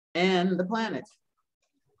and the planets.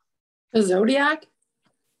 The zodiac?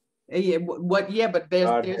 Yeah, yeah, but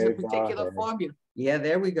there's a particular formula. Yeah,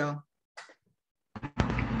 there we go.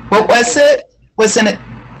 What was it? Wasn't it?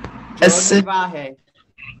 Vahe.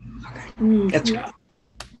 Okay. That's right.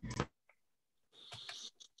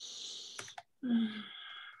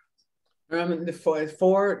 The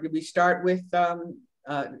four, we start with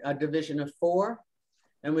a division of 4,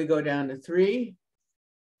 and we go down to 3,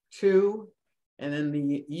 2, and then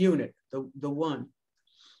the unit, the 1.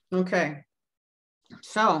 Okay,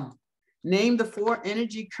 so name the 4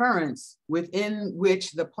 energy currents within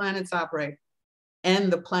which the planets operate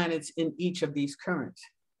and the planets in each of these currents.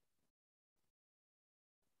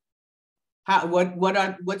 What's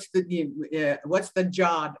the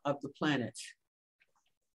job of the planets?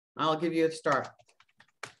 I'll give you a start.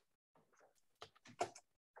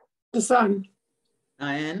 The sun.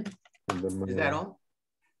 And is that all?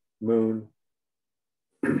 Moon.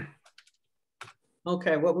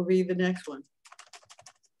 Okay, what would be the next one?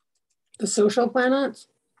 The social planets.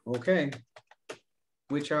 Okay,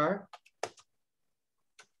 which are?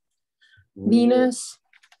 Venus,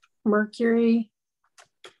 Mercury,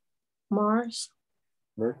 Mars.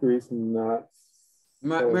 Mercury's not.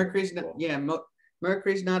 Mercury's not. Yeah,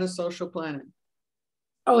 Mercury's not a social planet.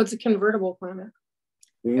 Oh, it's a convertible planet.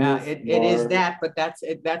 Yeah, it is that, but that's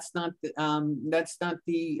not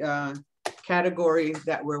the category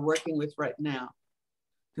that we're working with right now.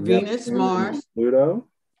 Venus, Mars, Pluto.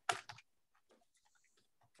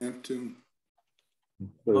 Neptune.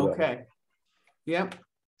 Pluto. Okay. Yep.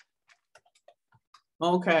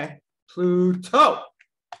 Okay. Pluto.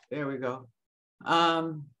 There we go.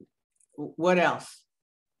 What else?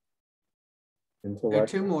 There are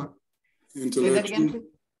 2 more. Say that again, please.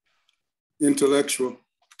 Intellectual.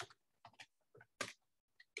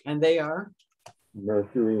 And they are?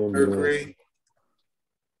 Mercury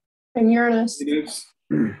and Uranus. Venus.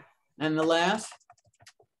 And the last?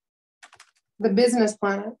 The business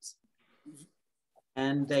planets.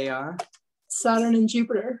 And they are? Saturn and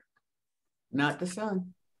Jupiter. Not the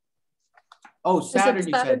sun. Oh, Saturn,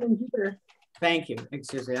 you said. And Jupiter. Thank you.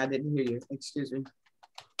 Excuse me, I didn't hear you. Excuse me.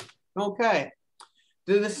 Okay.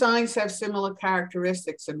 Do the signs have similar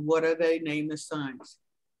characteristics, and what are they? Name the signs.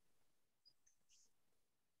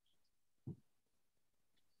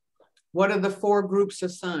 What are the 4 groups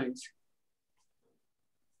of signs?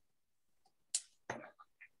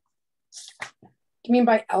 You mean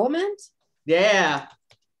by element? Yeah.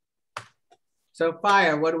 So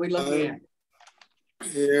fire, what are we looking at?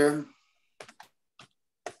 Air.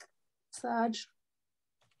 Sag.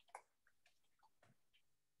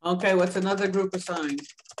 Okay, what's another group of signs?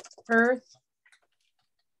 Earth.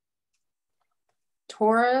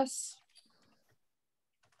 Taurus.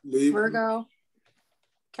 Libra. Virgo.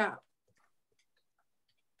 Cap.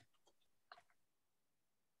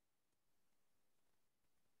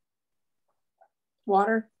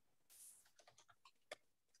 Water.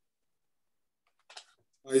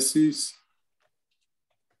 Pisces.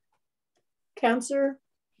 Cancer.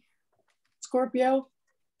 Scorpio.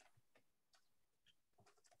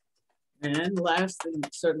 And last and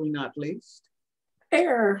certainly not least,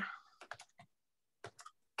 Air.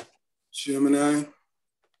 Gemini.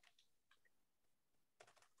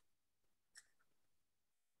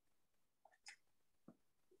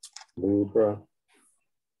 Libra.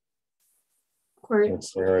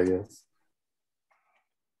 Aquarius.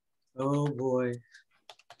 Oh boy.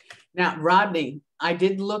 Now, Rodney, I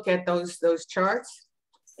did look at those charts,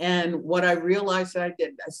 and what I realized that I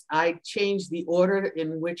did is I changed the order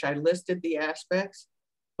in which I listed the aspects,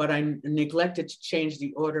 but I neglected to change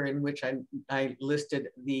the order in which I listed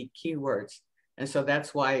the keywords. And so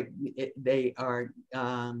that's why they are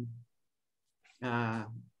in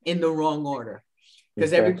the wrong order,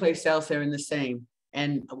 because every place else they're in the same.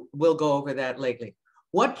 And we'll go over that lately.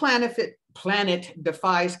 What planet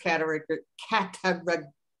defies cataract?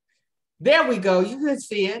 There we go, you can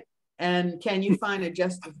see it. And can you find a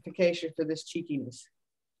justification for this cheekiness?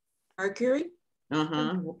 Mercury?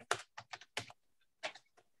 Uh-huh.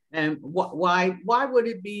 And why would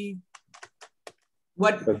it be,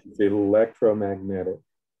 what? Because it's electromagnetic.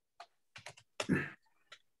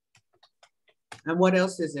 And what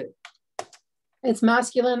else is it? It's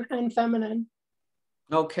masculine and feminine.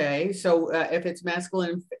 Okay, so if it's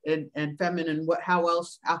masculine and feminine, how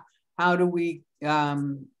else, how do we,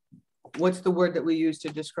 what's the word that we use to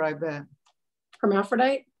describe that?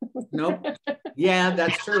 Hermaphrodite? Nope. Yeah,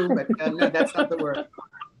 that's true, but no, that's not the word.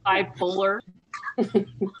 Bipolar.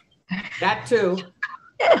 That too.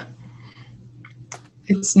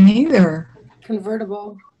 It's neither.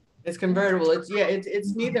 Convertible. It's convertible.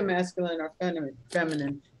 It's neither masculine or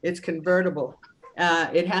feminine. It's convertible.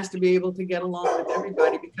 It has to be able to get along with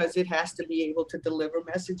everybody because it has to be able to deliver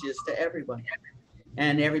messages to everyone.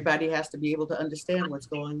 And everybody has to be able to understand what's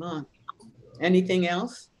going on. Anything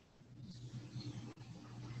else?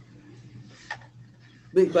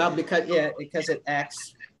 Well, because it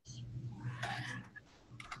acts.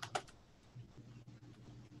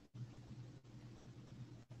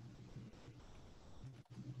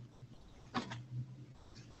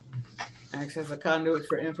 Acts as a conduit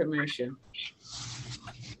for information.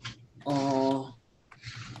 Oh.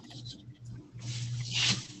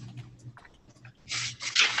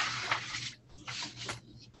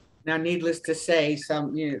 Now, needless to say,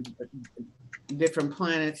 some different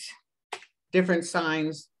planets, different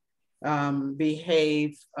signs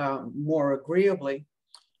behave more agreeably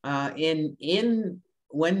in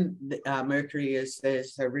when Mercury is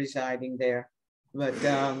residing there. But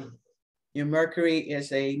Mercury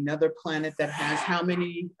is another planet that has how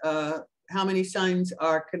many signs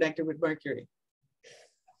are connected with Mercury?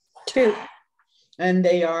 2. And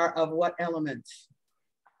they are of what elements?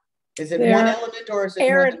 Is it They're one element or is it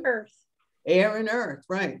air more and than earth? Air and earth,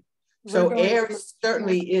 right? So Virgo air is-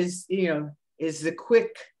 certainly is the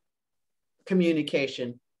quick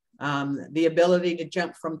communication, the ability to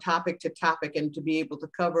jump from topic to topic and to be able to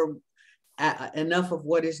cover enough of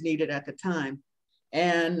what is needed at the time.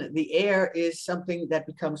 And the air is something that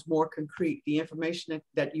becomes more concrete, the information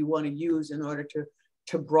that you want to use in order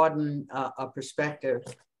to broaden a perspective.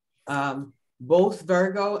 Both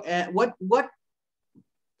Virgo and what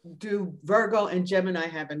do Virgo and Gemini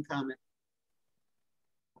have in common?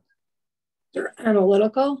 They're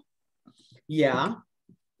analytical. Yeah.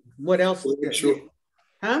 What else? Intellectual.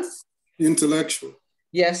 Huh? Intellectual.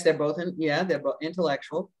 Yes, they're both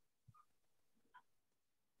intellectual.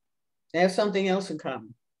 They have something else in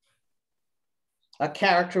common. A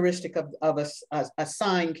characteristic of a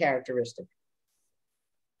sign characteristic.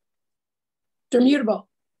 They're mutable.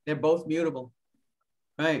 They're both mutable,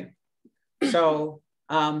 right? So,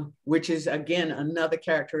 which is again, another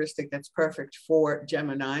characteristic that's perfect for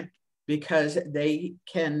Gemini because they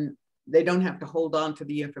don't have to hold on to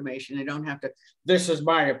the information. They don't have to, this is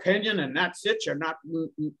my opinion and that's it.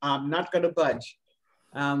 I'm not going to budge.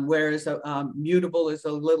 Whereas mutable is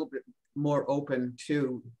a little bit more open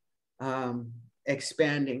to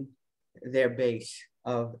expanding their base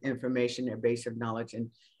of information, their base of knowledge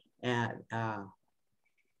and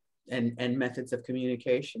methods of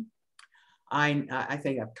communication. I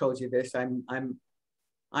think I've told you this.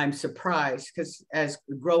 I'm surprised because as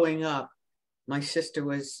growing up, my sister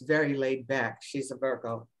was very laid back. She's a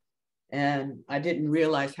Virgo. And I didn't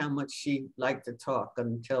realize how much she liked to talk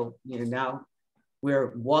until, now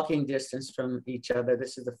we're walking distance from each other.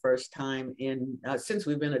 This is the first time since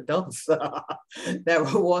we've been adults that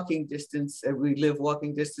we're walking distance. We live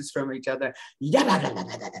walking distance from each other.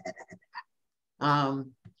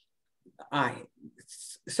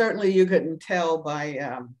 Certainly you couldn't tell by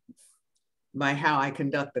how I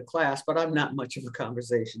conduct the class, but I'm not much of a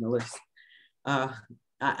conversationalist.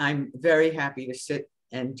 I'm very happy to sit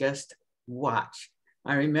and just watch.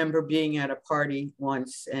 I remember being at a party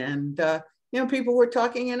once and people were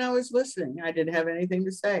talking and I was listening. I didn't have anything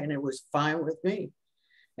to say and it was fine with me.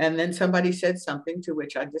 And then somebody said something to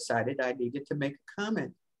which I decided I needed to make a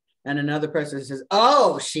comment. And another person says,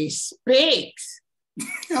 "Oh, she speaks."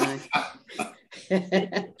 And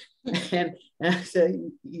I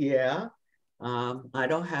said, "Yeah, I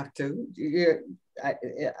don't have to."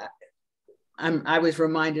 I was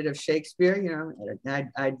reminded of Shakespeare.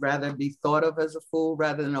 I'd rather be thought of as a fool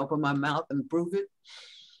rather than open my mouth and prove it.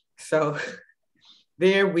 So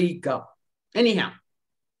there we go. Anyhow,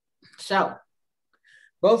 so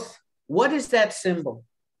what is that symbol?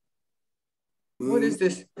 What is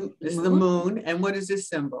this? This is the moon. And what is this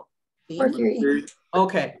symbol? Mercury.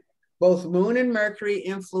 Okay. Both moon and Mercury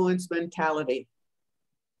influence mentality.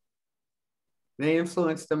 They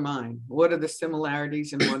influence the mind. What are the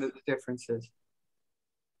similarities and what are the differences?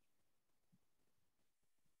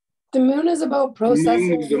 The moon is about processing.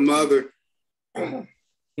 Moon is the mother.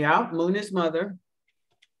 Yeah, moon is mother.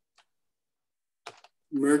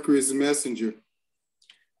 Mercury is the messenger.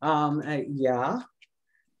 Yeah.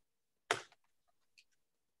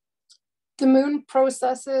 The moon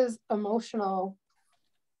processes emotional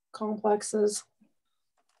complexes,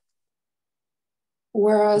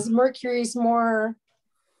 whereas Mercury's more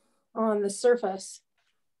on the surface.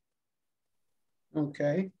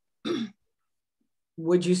 Okay.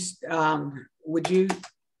 Would you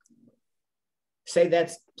say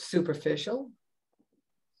that's superficial?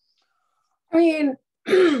 I mean,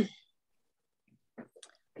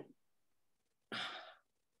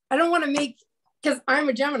 I don't want to make, because I'm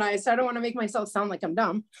a Gemini, so I don't want to make myself sound like I'm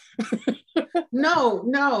dumb.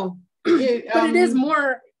 No. But it is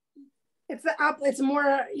more, it's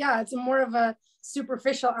more of a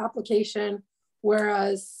superficial application,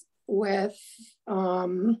 whereas with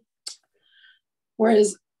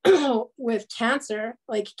with Cancer,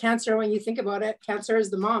 like Cancer, when you think about it, Cancer is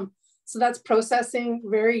the mom. So that's processing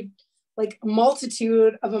very like a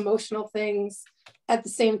multitude of emotional things at the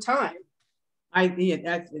same time.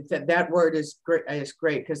 That word is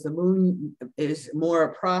great because the moon is more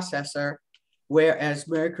a processor, whereas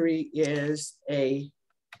Mercury is a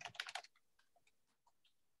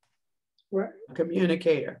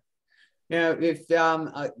communicator. If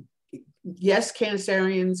yes,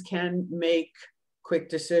 Cancerians can make quick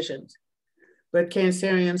decisions, but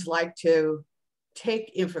Cancerians like to take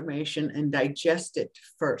information and digest it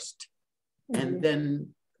first, and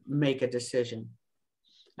then make a decision.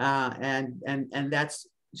 And that's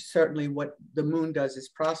certainly what the moon does, is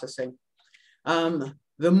processing. The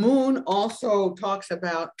moon also talks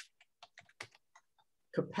about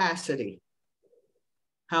capacity,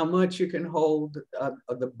 how much you can hold,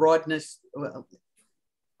 the broadness,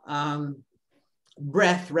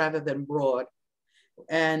 breadth rather than broad.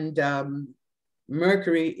 And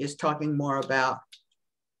Mercury is talking more about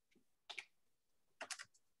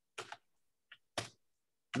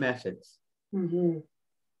methods.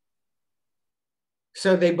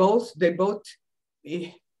 So they both there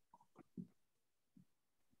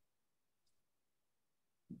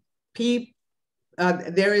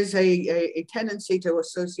is a tendency to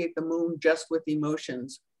associate the moon just with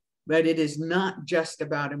emotions, but it is not just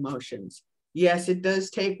about emotions. Yes, it does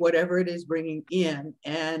take whatever it is bringing in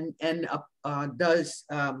and does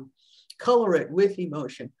color it with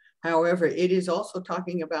emotion. However, it is also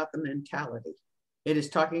talking about the mentality. It is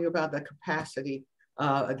talking about the capacity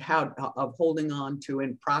of holding on to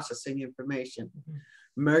and processing information.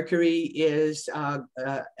 Mercury is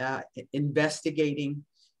investigating,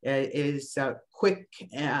 is quick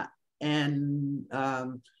and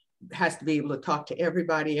has to be able to talk to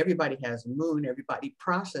everybody. Everybody has a moon. Everybody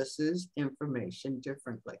processes information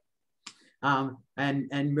differently.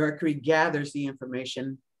 And Mercury gathers the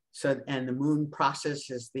information, and the moon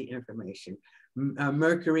processes the information.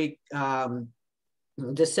 Mercury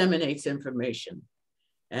disseminates information,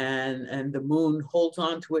 and the moon holds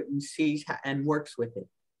on to it and sees and works with it.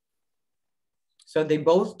 So they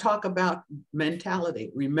both talk about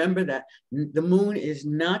mentality. Remember that the moon is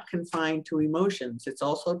not confined to emotions. It's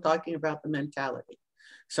also talking about the mentality.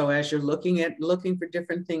 So as you're looking for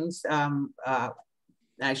different things,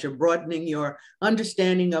 as you're broadening your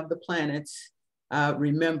understanding of the planets,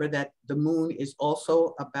 remember that the moon is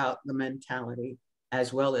also about the mentality,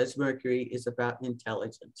 as well as Mercury is about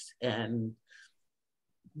intelligence and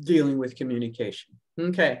dealing with communication.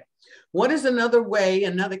 Okay. What is another way,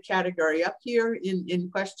 another category? Up here in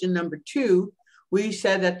question number 2, we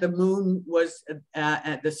said that the moon was,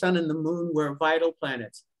 the sun and the moon were vital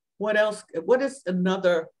planets. What else? What is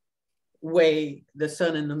another way the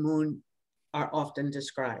sun and the moon are often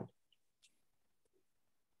described?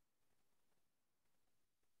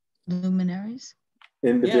 Luminaries.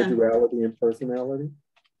 Individuality and personality.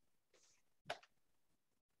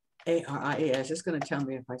 ARIAS, it's going to tell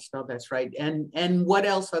me if I spelled that's right. And what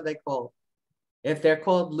else are they called? If they're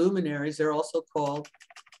called luminaries, they're also called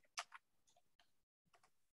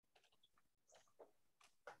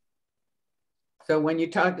so when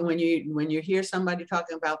you hear somebody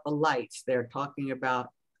talking about the lights, they're talking about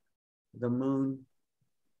the moon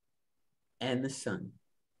and the sun.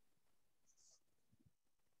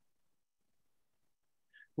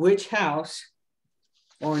 Which house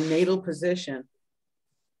or natal position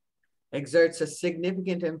exerts a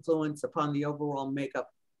significant influence upon the overall makeup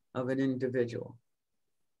of an individual?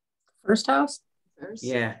 First house?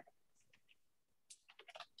 Yeah.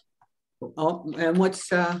 Oh, and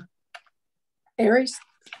what's Aries?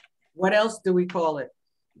 What else do we call it?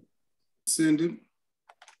 Ascendant.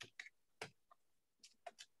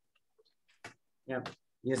 Yep,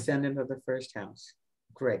 the ascendant of the first house.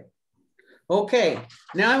 Great. Okay,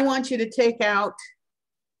 now I want you to take out,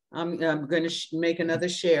 I'm going to make another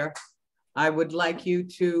share. I would like you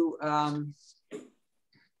to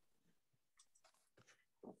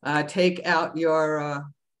take out your,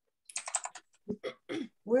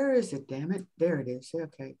 where is it, damn it? There it is,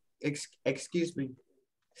 okay. Excuse me.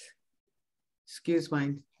 Excuse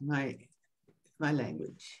my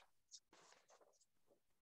language.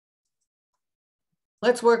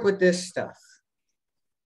 Let's work with this stuff.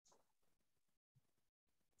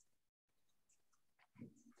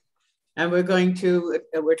 And we're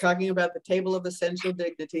talking about the table of essential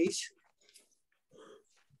dignities.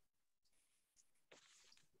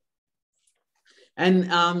 And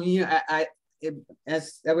you know,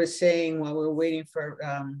 as I was saying while we were waiting for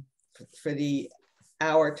the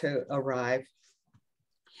hour to arrive,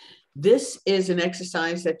 this is an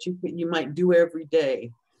exercise that you might do every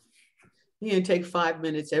day. You know, take 5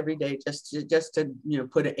 minutes every day just to you know,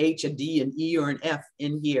 put an H, a D, an E, or an F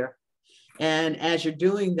in here. And as you're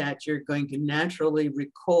doing that, you're going to naturally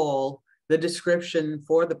recall the description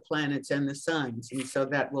for the planets and the signs. And so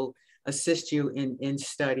that will assist you in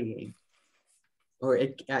studying, or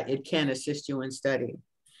it can assist you in studying.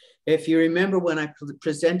 If you remember when I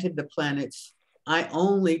presented the planets, I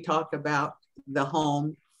only talked about the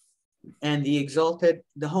home and the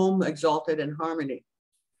home, exalted, and harmony.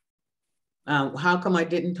 How come I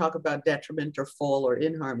didn't talk about detriment or fall or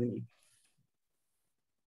inharmony?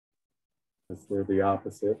 Because they're the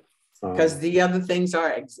opposite. Because the other things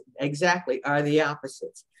are exactly the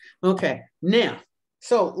opposites. Okay, now,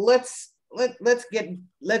 so let's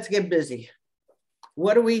get busy.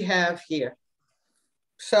 What do we have here?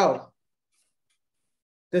 So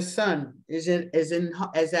the sun is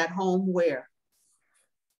at home where?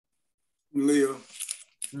 Leo.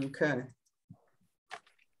 Okay.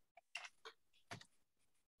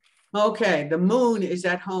 Okay, the moon is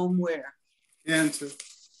at home where? Cancer.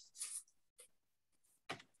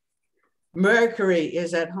 Mercury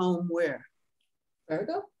is at home where?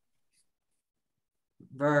 Virgo?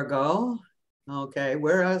 Virgo. Okay,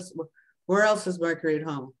 where else is Mercury at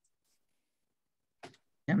home?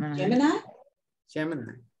 Gemini?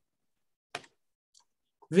 Gemini.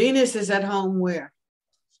 Venus is at home where?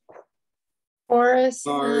 Taurus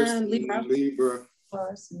Taurus and Libra. Libra.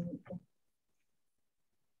 Taurus and Libra.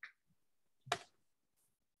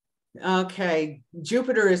 Okay,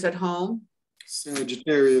 Jupiter is at home.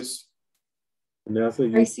 Sagittarius. And also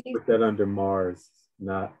you put that under Mars,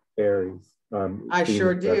 not Aries. I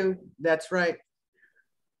sure do. That's right.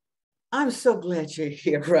 I'm so glad you're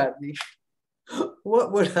here, Rodney.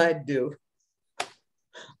 What would I do?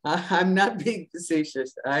 I'm not being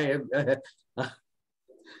facetious. I am.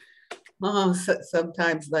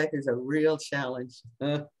 Sometimes life is a real challenge.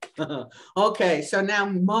 Okay, so now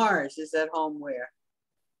Mars is at home where?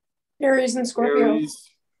 Aries and Scorpio. Aries.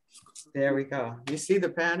 There we go. You see the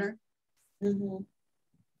pattern? Mm-hmm.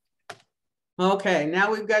 Okay,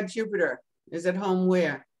 now we've got Jupiter. Is at home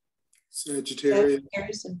where? Sagittarius.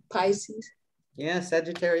 Sagittarius and Pisces. Yeah,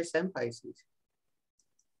 Sagittarius and Pisces.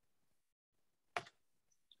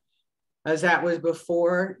 As that was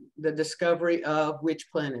before the discovery of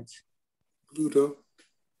which planets? Pluto.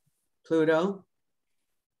 Pluto.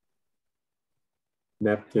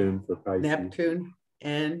 Neptune for Pisces. Neptune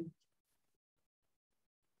and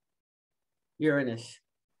Uranus.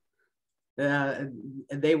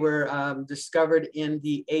 They were discovered in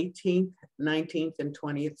the 18th, 19th, and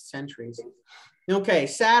 20th centuries. Okay,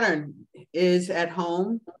 Saturn is at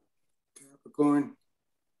home. Capricorn.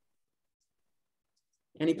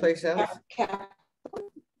 Any place else? Capricorn.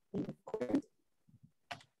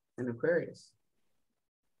 And Aquarius.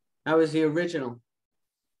 That was the original.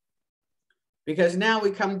 Because now we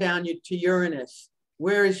come down to Uranus.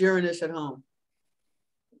 Where is Uranus at home?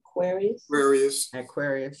 Aquarius. Aquarius.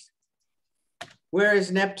 Aquarius. Where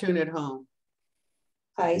is Neptune at home?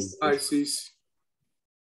 Pisces. Pisces.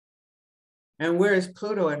 And where is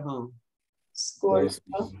Pluto at home? Scorpio.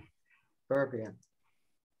 Scorpio.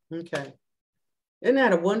 Okay. Isn't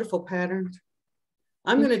that a wonderful pattern?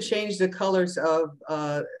 I'm going to change the colors of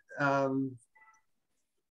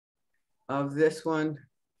this one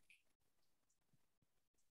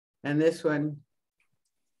and this one,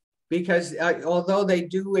 because although they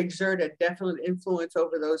do exert a definite influence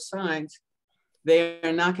over those signs, they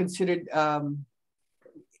are not considered,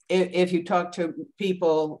 if you talk to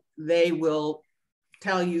people, they will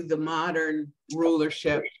tell you the modern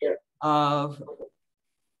rulership of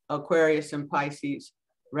Aquarius and Pisces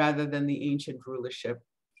rather than the ancient rulership.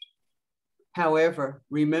 However,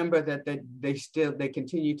 remember that they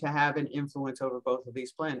continue to have an influence over both of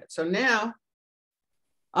these planets. So now,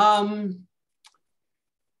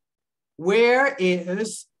 where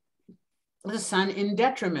is the sun in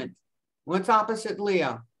detriment? What's opposite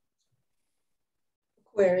Leo?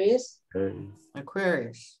 Aquarius.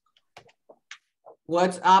 Aquarius.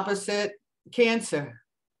 What's opposite Cancer?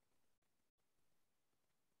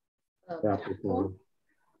 Capricorn.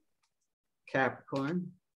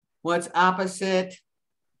 Capricorn. What's opposite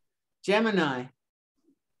Gemini?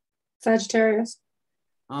 Sagittarius.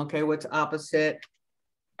 Okay, what's opposite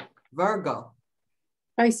Virgo?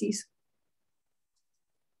 Pisces.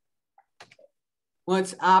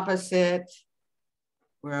 What's opposite,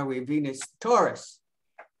 where are we, Venus? Taurus.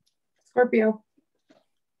 Scorpio.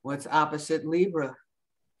 What's opposite Libra?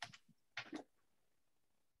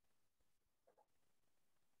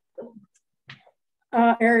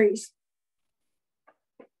 Aries.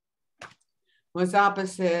 What's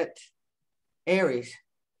opposite Aries?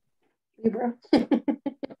 Libra.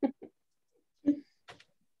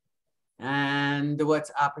 And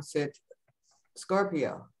what's opposite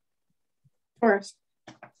Scorpio? Taurus.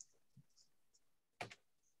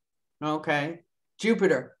 Okay.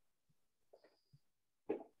 Jupiter.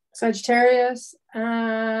 Sagittarius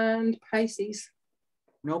and Pisces.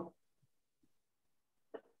 Nope.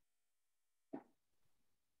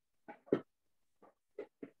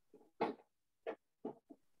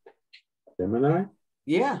 Gemini?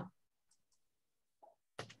 Yeah.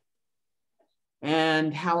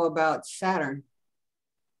 And how about Saturn?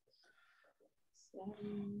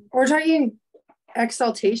 We're talking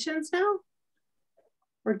exaltations now?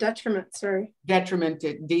 Or detriment, sorry. Detriment,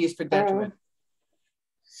 D is for detriment.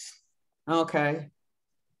 Okay.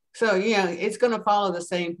 So, yeah, it's going to follow the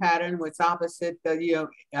same pattern. What's opposite,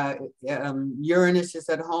 Uranus is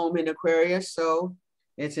at home in Aquarius, so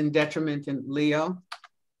it's in detriment in Leo.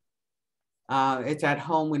 It's at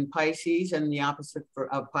home in Pisces, and the opposite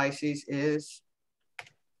of Pisces is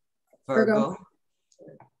Virgo.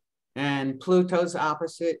 And Pluto's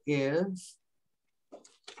opposite is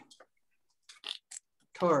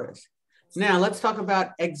Taurus. Now, let's talk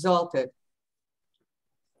about exalted.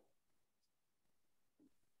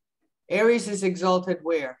 Aries is exalted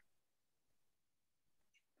where?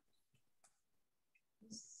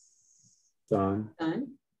 Sun.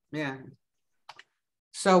 Sun. Yeah.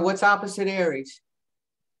 So what's opposite Aries?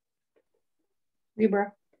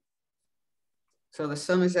 Libra. So the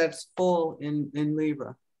sun is at full in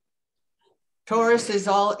Libra. Taurus is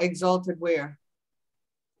all exalted where?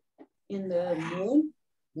 In the moon.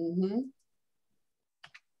 Mm-hmm.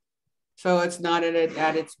 So it's not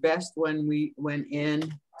at its best when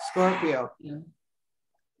in Scorpio. Yeah.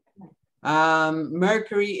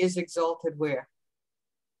 Mercury is exalted where?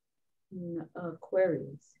 In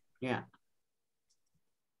Aquarius. Yeah.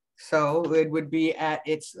 So it would be at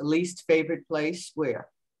its least favorite place where?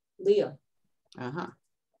 Leo. Uh-huh.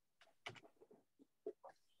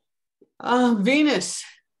 Venus,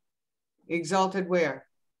 exalted where?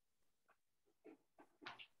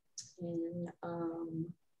 In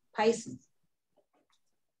Pisces.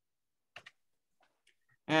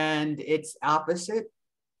 And its opposite?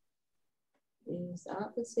 Is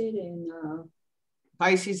opposite in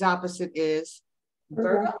Pisces opposite is?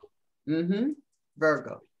 Virgo. Mm-hmm.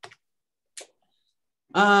 Virgo.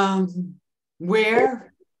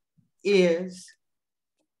 Where is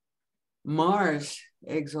Mars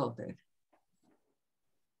exalted?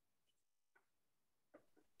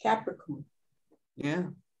 Capricorn. Yeah.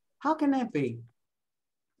 How can that be?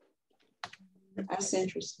 That's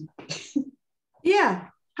interesting. Yeah.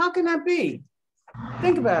 How can that be?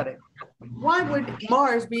 Think about it. Why would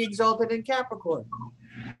Mars be exalted in Capricorn?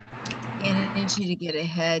 Energy to get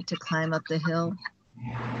ahead, to climb up the hill.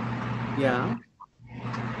 Yeah.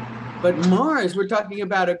 But Mars, we're talking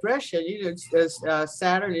about aggression. You know,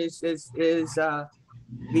 Saturn is the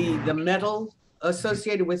metal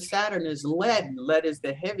associated with Saturn is lead. Lead is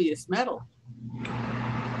the heaviest metal.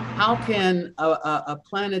 How can a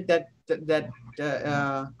planet that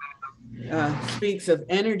speaks of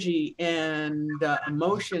energy and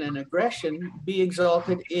emotion and aggression be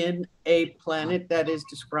exalted in a planet that is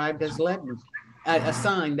described as leaden, a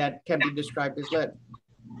sign that can be described as leaden?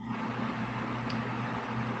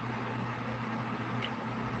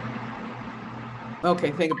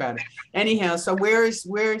 Okay, think about it. Anyhow, so where is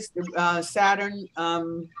Saturn?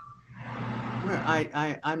 Where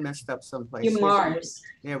I messed up someplace. In Mars.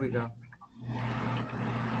 There we go.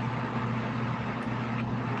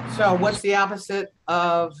 So what's the opposite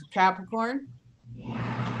of Capricorn?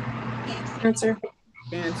 Cancer.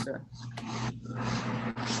 Cancer.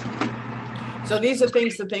 So these are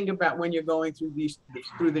things to think about when you're going through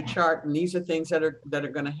the chart, and these are things that are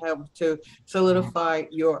going to help to solidify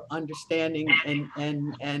your understanding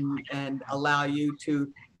and allow you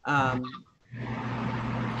to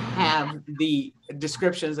have the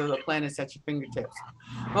descriptions of the planets at your fingertips.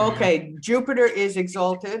 Okay, Jupiter is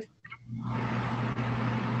exalted.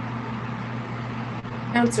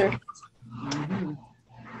 Cancer. Mm-hmm.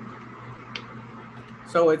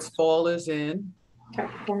 So its fall is in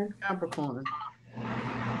Capricorn. Capricorn.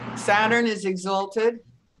 Saturn is exalted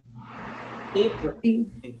Libra.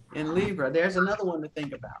 in Libra. There's another one to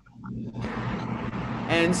think about.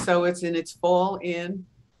 And so it's in its fall in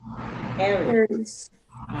Aries.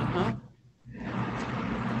 uh-huh.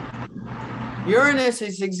 Uranus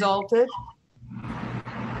is exalted.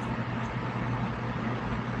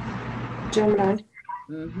 Gemini.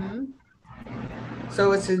 Mm-hmm.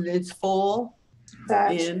 So it's in its fall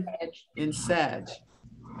Sag. in Sag.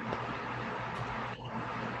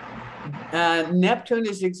 Neptune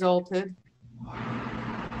is exalted.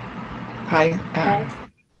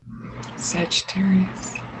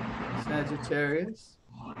 Sagittarius. Sagittarius.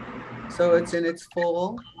 So it's in its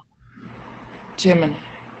full. Gemini.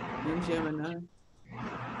 In Gemini.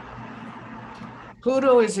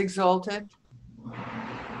 Pluto is exalted.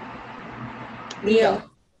 Leo.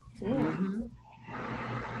 Mm-hmm.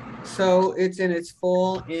 So it's in its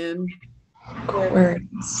full in Aquarius.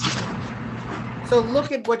 So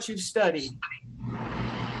look at what you've studied.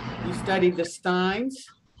 You studied the signs,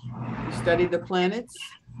 you studied the planets,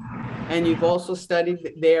 and you've also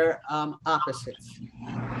studied their opposites.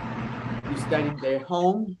 You studied their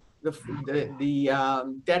home,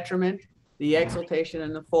 the detriment, the exaltation,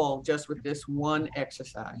 and the fall, just with this one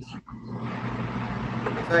exercise.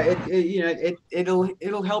 So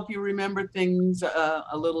it'll help you remember things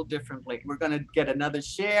a little differently. We're going to get another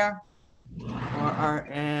share,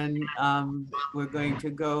 and we're going to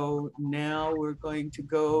go now. We're going to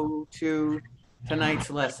go to tonight's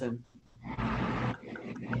lesson.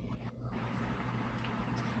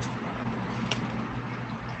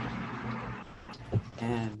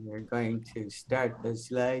 And we're going to start the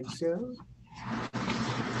slideshow.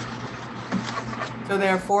 So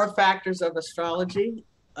there are 4 factors of astrology.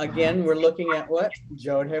 Again, we're looking at what?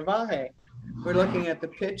 Jod Hevahe. We're looking at the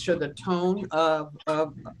pitch or the tone of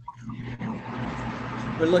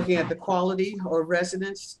we're looking at the quality or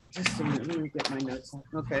resonance. Just a minute, let me get my notes.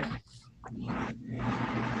 Okay.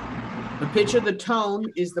 The pitch of the tone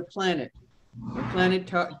is the planet. The planet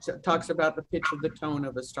talks about the pitch of the tone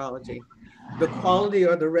of astrology. The quality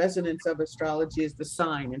or the resonance of astrology is the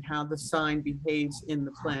sign and how the sign behaves in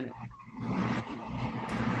the planet.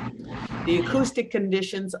 The acoustic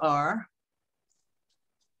conditions are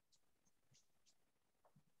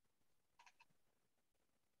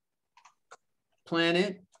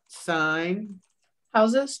planet, sign,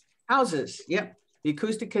 Houses. Houses. Yep. The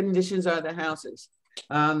acoustic conditions are the houses.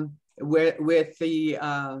 With the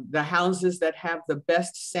houses that have the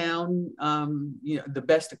best sound, the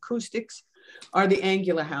best acoustics are the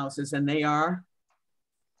angular houses, and they are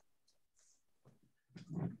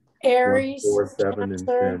Aries. 1, 4, 7, and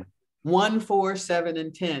 10. 1, 4, 7,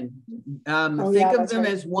 and 10. Think of them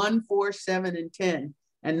as 1, 4, 7, and 10,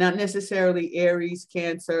 and not necessarily Aries,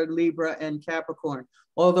 Cancer, Libra, and Capricorn,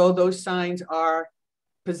 although those signs are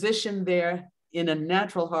positioned there in a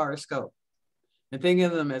natural horoscope. And think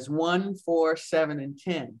of them as 1, 4, 7, and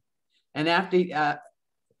 10. And after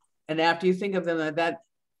you think of them like that,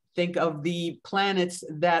 think of the planets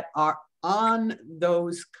that are on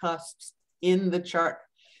those cusps in the chart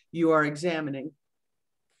you are examining.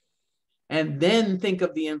 And then think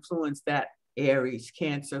of the influence that Aries,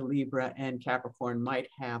 Cancer, Libra, and Capricorn might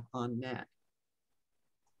have on that.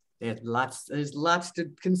 There's lots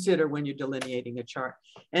to consider when you're delineating a chart.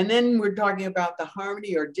 And then we're talking about the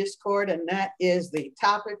harmony or discord, and that is the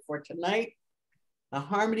topic for tonight. A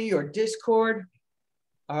harmony or discord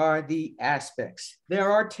are the aspects.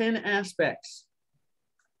 There are 10 aspects.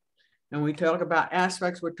 And we talk about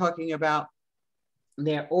aspects, we're talking about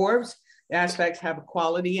their orbs. The aspects have a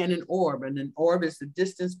quality and an orb is the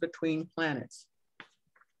distance between planets.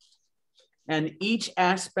 And each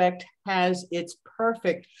aspect has its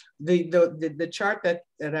perfect, the chart that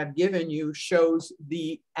I've given you shows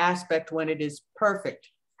the aspect when it is perfect.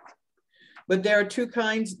 But there are two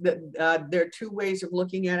kinds, there are 2 ways of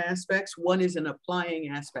looking at aspects. One is an applying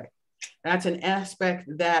aspect. That's an aspect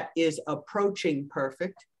that is approaching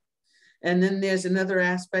perfect. And then there's another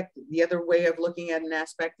aspect, the other way of looking at an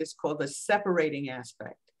aspect is called a separating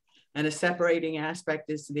aspect. And a separating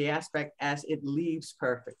aspect is the aspect as it leaves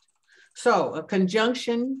perfect. So a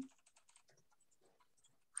conjunction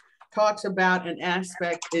talks about an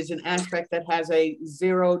aspect is an aspect that has a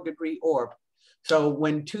 0-degree orb. So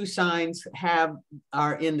when 2 signs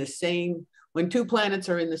are in the same, when 2 planets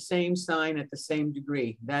are in the same sign at the same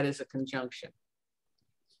degree, that is a conjunction.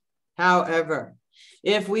 However,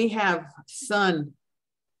 if we have Sun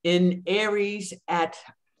in Aries at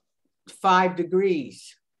 5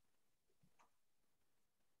 degrees,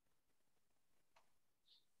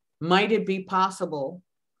 might it be possible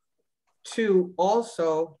to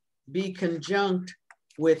also be conjunct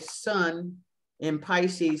with Sun in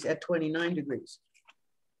Pisces at 29 degrees?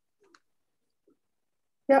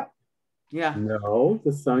 Yep. Yeah. No,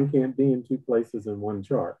 the sun can't be in 2 places in one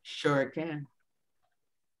chart. Sure it can.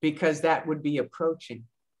 Because that would be approaching.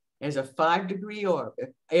 There's a 5-degree orb. If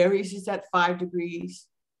Aries is at 5 degrees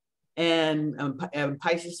and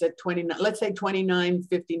Pisces at 29, let's say 29,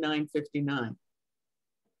 59, 59.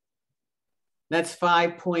 That's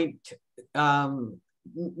 5.0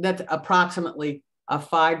 that's approximately a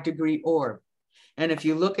 5-degree orb. And if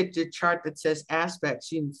you look at the chart that says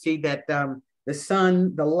aspects, you can see that the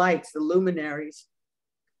sun, the lights, the luminaries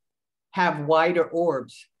have wider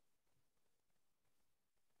orbs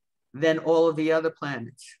than all of the other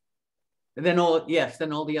planets. Than all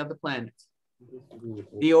the other planets.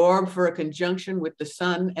 The orb for a conjunction with the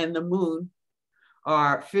sun and the moon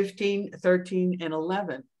are 15, 13, and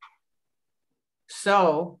 11.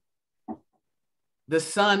 So the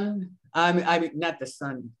sun, I mean, not the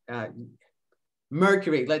sun,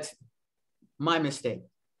 Mercury, my mistake.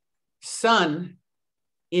 Sun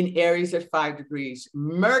in Aries at 5 degrees,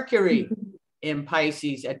 Mercury in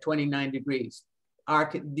Pisces at 29 degrees.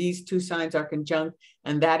 These two signs are conjunct,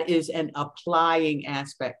 and that is an applying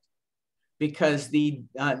aspect because the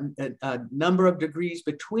number of degrees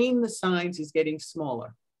between the signs is getting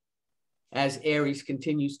smaller as Aries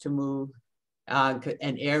continues to move,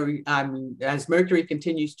 as Mercury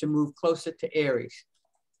continues to move closer to Aries.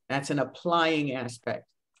 That's an applying aspect.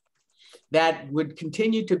 That would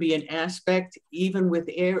continue to be an aspect even with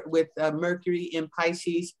Mercury in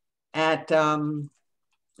Pisces at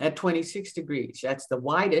 26 degrees. That's the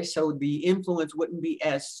widest, so the influence wouldn't be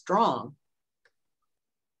as strong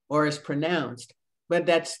or as pronounced, but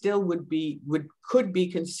that still could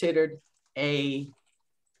be considered a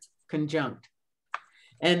conjunct.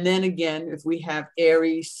 And then again, if we have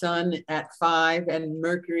Aries sun at 5 and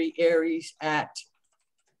Mercury Aries at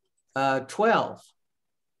 12,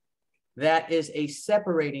 that is a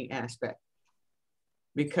separating aspect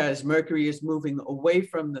because Mercury is moving away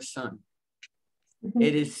from the sun.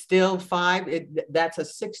 It is still 5, that's a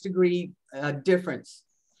 6-degree difference.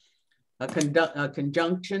 A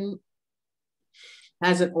conjunction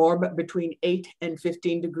has an orb between 8 and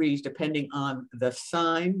 15 degrees, depending on the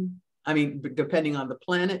sign, depending on the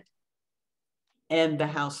planet and the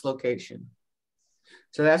house location.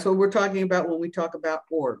 So that's what we're talking about when we talk about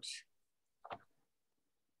orbs.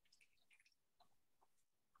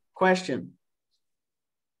 Question.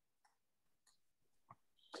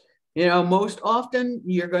 You know, most often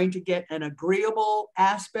you're going to get an agreeable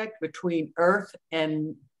aspect between earth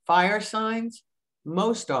and fire signs.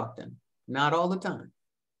 Most often, not all the time.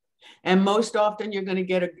 And most often you're going to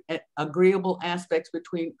get agreeable aspects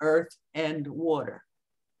between earth and water.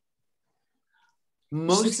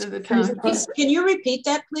 Most of the time. Can you repeat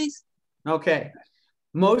that, please? Okay.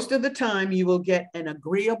 Most of the time you will get an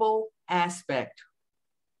agreeable aspect,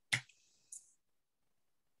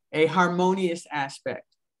 a harmonious aspect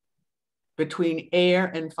between air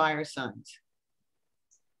and fire signs.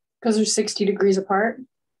 Because they're 60 degrees apart?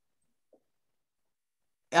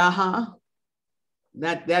 That's,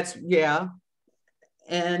 yeah.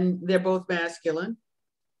 And they're both masculine.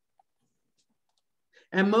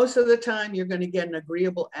 And most of the time you're going to get an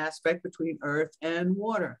agreeable aspect between earth and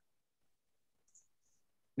water.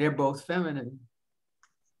 They're both feminine.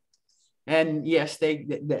 And yes,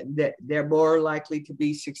 they're more likely to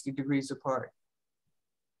be 60 degrees apart.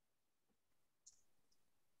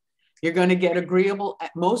 You're going to get agreeable,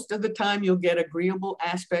 most of the time you'll get agreeable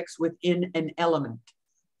aspects within an element.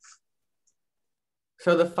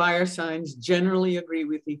 So the fire signs generally agree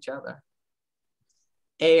with each other.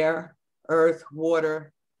 Air, earth,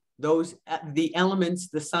 water, the elements,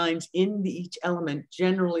 the signs in each element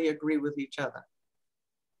generally agree with each other.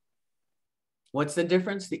 What's the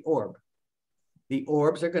difference? The orb. The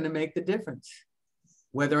orbs are going to make the difference,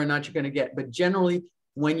 whether or not you're going to get, but generally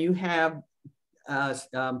when you have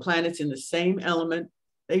planets in the same element,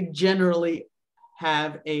 they generally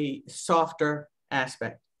have a softer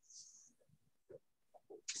aspect.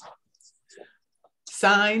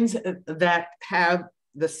 Signs that have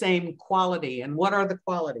the same quality. And what are the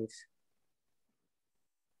qualities?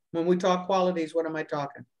 When we talk qualities, what am I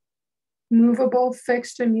talking? Movable,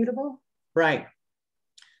 fixed, and mutable. Right.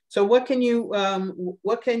 So what can you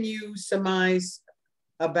surmise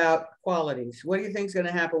about qualities? What do you think is going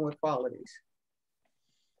to happen with qualities?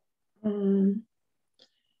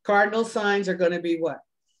 Cardinal signs are going to be what?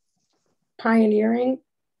 Pioneering.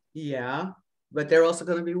 Yeah, but they're also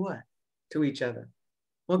going to be what to each other?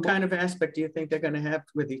 What kind of aspect do you think they're going to have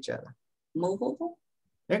with each other? Movable?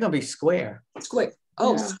 They're going to be square. Square.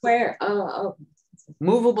 Oh, yeah. Square. Oh.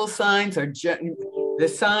 Movable signs are the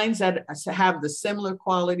signs that have the similar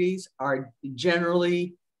qualities are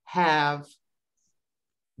generally have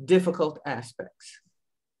difficult aspects.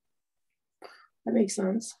 That makes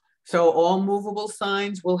sense. So all movable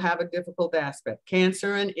signs will have a difficult aspect.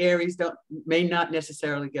 Cancer and Aries may not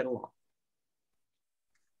necessarily get along.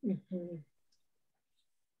 Mm-hmm.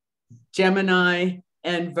 Gemini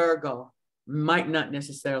and Virgo might not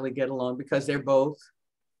necessarily get along because they're both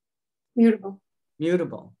Mutable.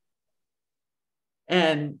 Mutable.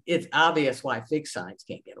 And it's obvious why fixed signs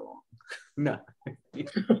can't get along. No.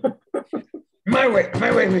 my way,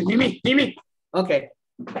 me. Okay.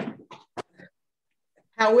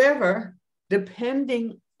 However,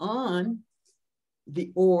 depending on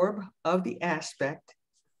the orb of the aspect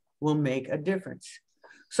will make a difference.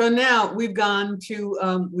 So now we've gone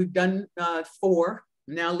to, we've done 4.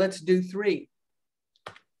 Now let's do 3.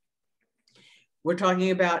 We're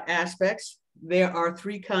talking about aspects. There are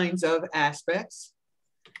 3 kinds of aspects.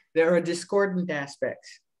 There are discordant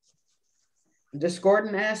aspects.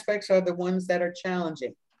 Discordant aspects are the ones that are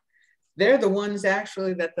challenging. They're the ones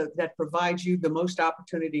actually that provide you the most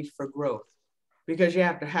opportunity for growth, because you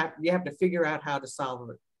have to figure out how to solve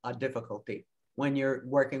a difficulty when you're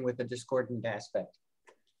working with a discordant aspect.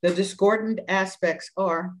 The discordant aspects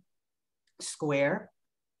are square,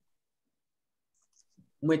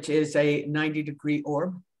 which is a 90-degree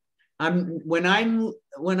orb. When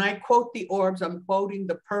I quote the orbs, I'm quoting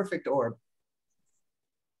the perfect orb.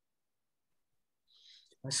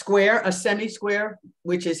 A square, a semi-square,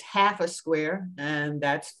 which is half a square, and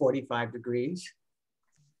that's 45 degrees.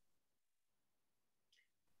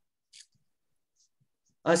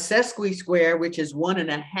 A sesqui-square, which is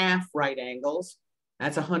 1.5 right angles,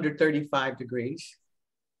 that's 135 degrees.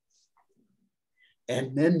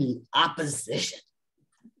 And then the opposition,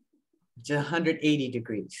 which is 180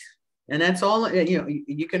 degrees. And that's all,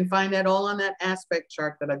 you can find that all on that aspect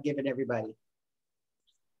chart that I've given everybody.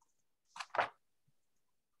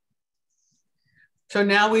 So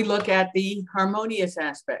now we look at the harmonious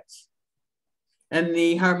aspects. And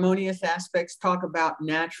the harmonious aspects talk about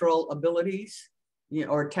natural abilities,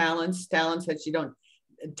 or talents that you don't,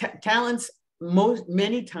 talents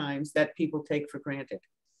many times that people take for granted.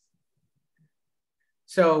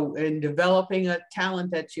 So in developing a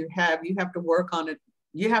talent that you have to work on it.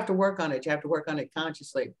 You have to work on it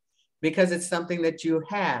consciously, because it's something that you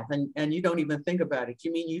have and you don't even think about it.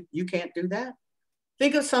 You mean you can't do that?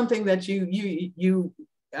 Think of something that you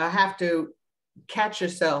have to catch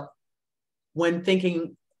yourself when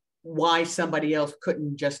thinking why somebody else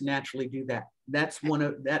couldn't just naturally do that. That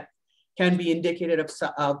can be indicative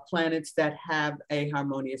of planets that have a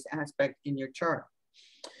harmonious aspect in your chart.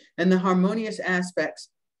 And the harmonious aspects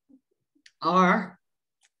are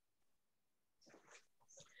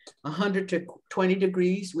 100 to 20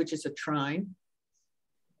 degrees, which is a trine.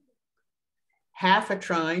 Half a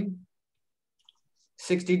trine,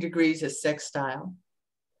 60 degrees is sextile.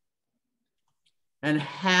 And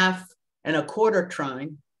 1/4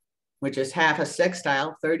 trine, which is half a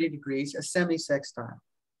sextile, 30 degrees, a semi-sextile.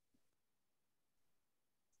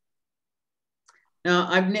 Now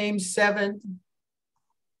I've named 7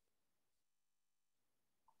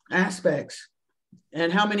 aspects.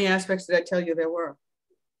 And how many aspects did I tell you there were?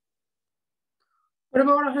 What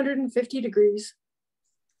about 150 degrees?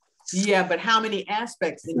 Yeah, but how many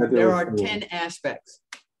aspects? There are 10 aspects.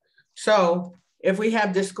 So if we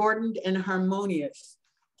have discordant and harmonious,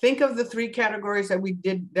 think of the 3 categories that we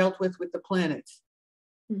dealt with the planets.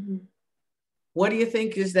 Mm-hmm. What do you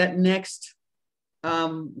think is that next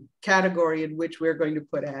category in which we're going to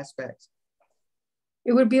put aspects?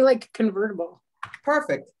 It would be like convertible.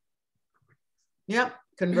 Perfect. Yep,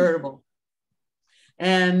 convertible.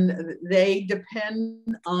 And they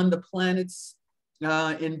depend on the planets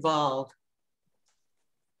involved,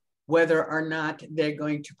 whether or not they're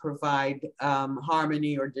going to provide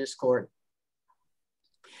harmony or discord.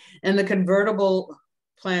 And the convertible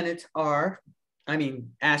planets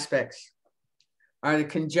aspects are the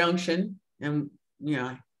conjunction, and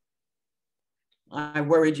I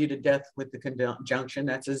worried you to death with the conjunction.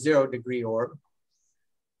 That's a 0-degree orb.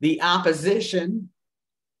 The opposition,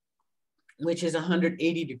 which is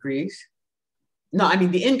 180 degrees. No,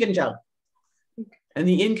 the inconjunct. And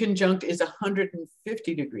the inconjunct is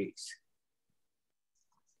 150 degrees.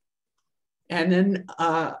 And then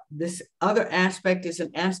this other aspect is an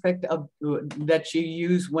aspect of that you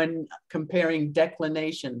use when comparing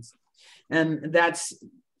declinations. And that's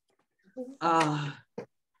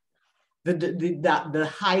the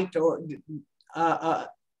height or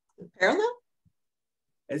Parallel?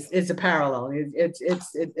 It's a parallel.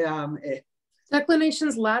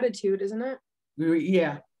 Declination's latitude, isn't it?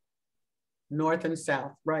 Yeah. North and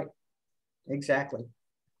south, right. Exactly.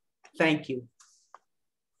 Thank you.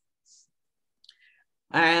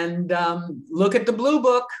 And look at the blue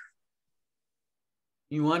book.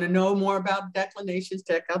 You want to know more about declinations,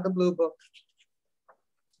 check out the blue book.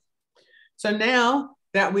 So now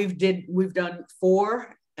that we've done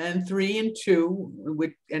 4 and 3 and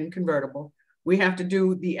 2 and convertible, we have to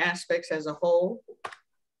do the aspects as a whole.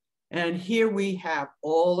 And here we have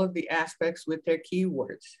all of the aspects with their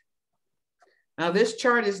keywords. Now this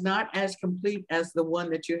chart is not as complete as the one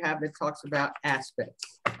that you have that talks about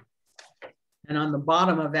aspects. And on the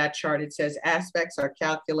bottom of that chart, it says aspects are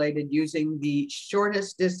calculated using the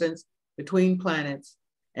shortest distance between planets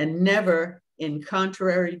and never in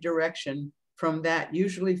contrary direction from that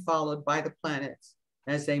usually followed by the planets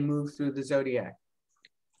as they move through the zodiac.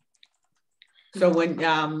 So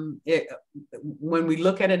when we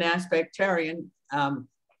look at an aspectarian,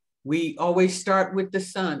 we always start with the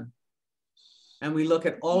sun and we look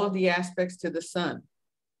at all of the aspects to the sun.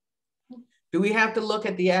 Do we have to look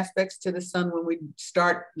at the aspects to the sun when we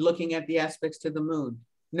start looking at the aspects to the moon?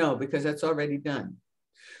 No, because that's already done.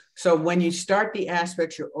 So when you start the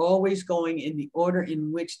aspects, you're always going in the order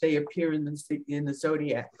in which they appear in the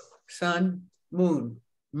zodiac. Sun, moon,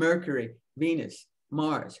 Mercury, Venus,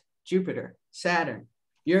 Mars, Jupiter, Saturn,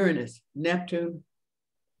 Uranus, Neptune,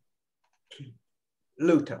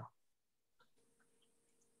 Pluto.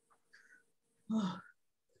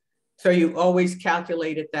 So you always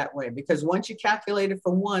calculate it that way, because once you calculate it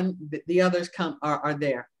for one, the others are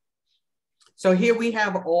there. So here we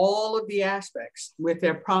have all of the aspects with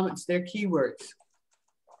their prominence, their keywords.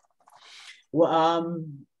 Well,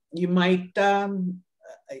 you might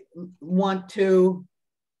want to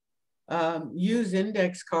use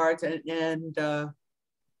index cards and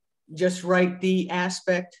just write the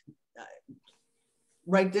aspect,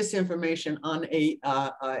 write this information on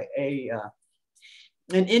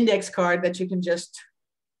an index card that you can just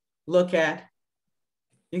look at.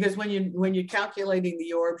 Because when you're calculating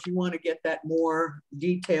the orbs, you want to get that more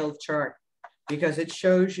detailed chart because it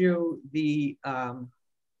shows you the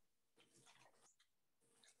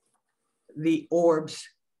orbs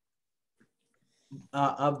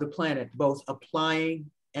of the planet, both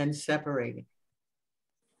applying and separating.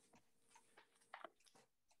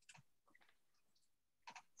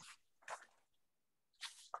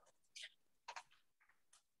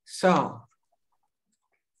 So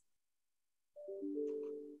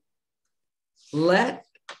let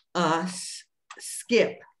us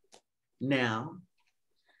skip now.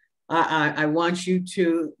 I want you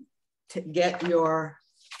to get your,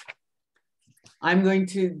 I'm going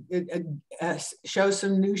to show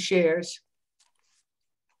some new shares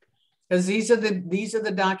because these are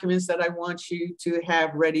the documents that I want you to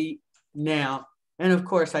have ready now. And of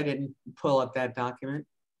course, I didn't pull up that document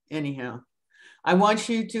anyhow. I want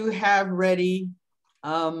you to have ready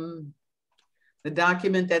the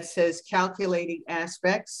document that says calculating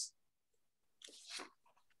aspects.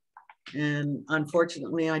 And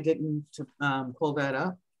unfortunately, I didn't pull that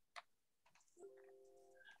up.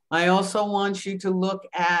 I also want you to look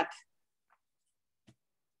at,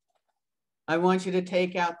 I want you to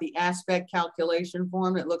take out the aspect calculation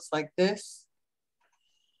form. It looks like this.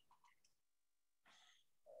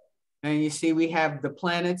 And you see we have the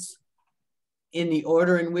planets in the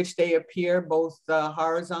order in which they appear, both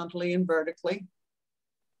horizontally and vertically.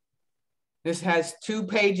 This has 2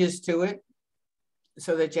 pages to it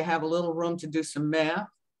so that you have a little room to do some math.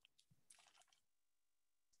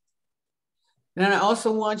 And I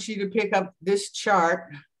also want you to pick up this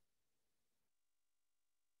chart.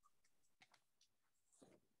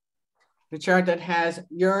 The chart that has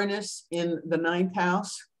Uranus in the 9th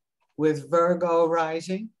house with Virgo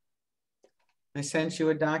rising. I sent you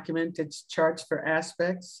a document, it's charts for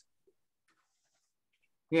aspects.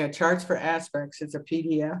 Yeah, charts for aspects, it's a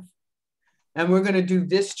PDF. And we're gonna do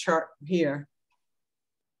this chart here.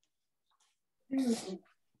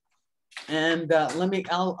 And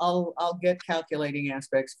I'll get calculating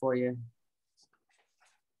aspects for you.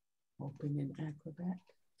 Open in Acrobat.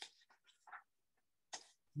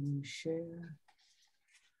 New share.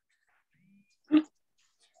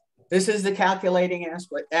 This is the calculating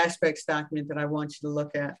aspects document that I want you to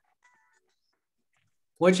look at.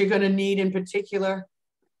 What you're going to need in particular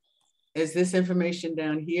is this information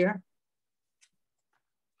down here.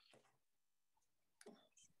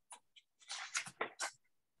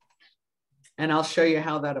 And I'll show you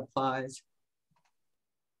how that applies.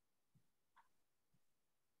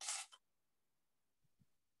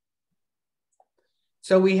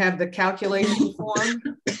 So we have the calculation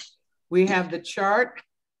form. We have the chart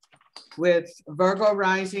with Virgo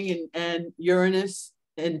rising and Uranus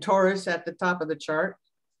and Taurus at the top of the chart.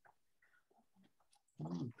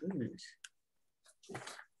 Oh goodness.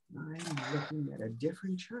 I'm looking at a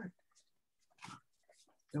different chart.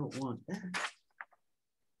 Don't want that.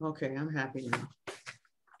 Okay, I'm happy now.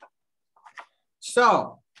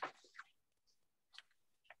 So,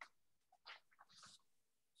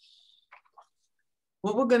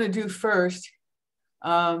 what we're going to do first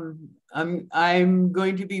I'm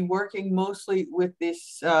going to be working mostly with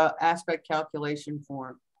this aspect calculation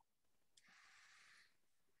form.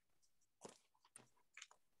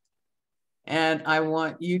 And I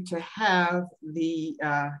want you to have the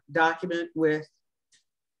document with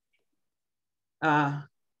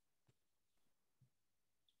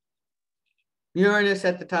Uranus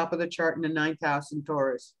at the top of the chart in the 9th house in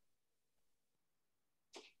Taurus.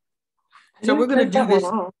 So we're going to do this.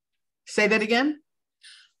 Say that again.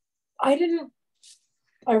 I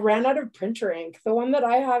ran out of printer ink. The one that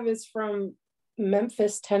I have is from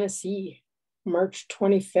Memphis, Tennessee, March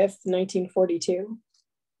 25th, 1942.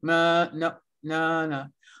 No,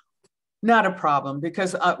 not a problem,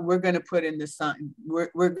 because we're going to put in the sun.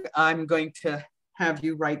 I'm going to have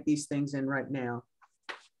you write these things in right now.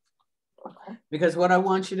 Okay. Because what I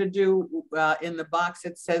want you to do in the box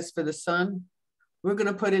it says for the sun, we're going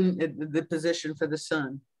to put in the position for the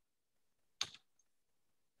sun.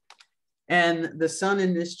 And the sun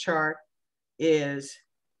in this chart is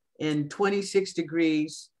in 26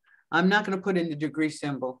 degrees. I'm not going to put in the degree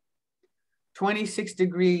symbol. 26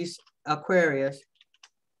 degrees Aquarius.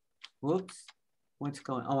 Whoops. What's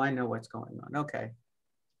going on? Oh, I know what's going on. Okay.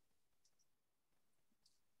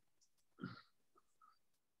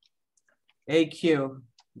 AQ.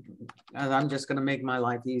 I'm just going to make my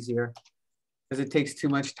life easier because it takes too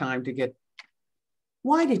much time to get.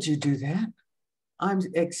 Why did you do that?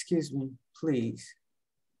 Excuse me, please.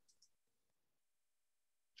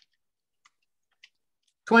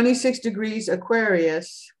 26 degrees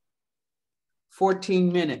Aquarius,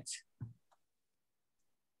 14 minutes.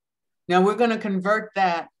 Now we're going to convert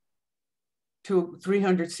that to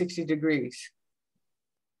 360 degrees.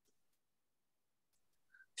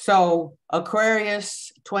 So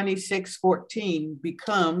Aquarius 2614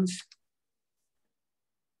 becomes,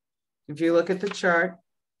 if you look at the chart,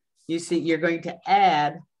 you see you're going to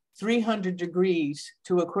add 300 degrees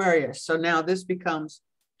to Aquarius. So now this becomes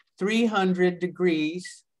 300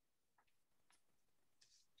 degrees,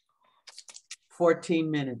 14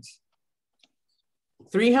 minutes.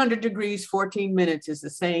 300 degrees, 14 minutes is the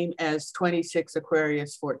same as 26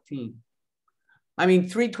 Aquarius 14. I mean,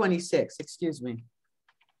 326, excuse me.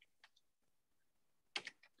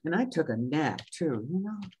 And I took a nap too, you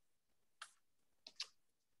know.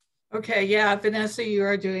 Okay, yeah, Vanessa, you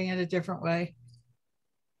are doing it a different way.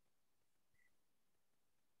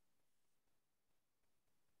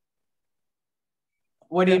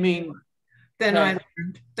 What do you mean? Then I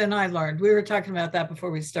learned. We were talking about that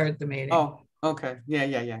before we started the meeting. Oh, okay.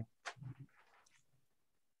 Yeah.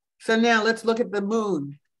 So now let's look at the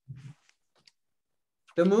moon.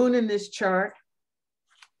 The moon in this chart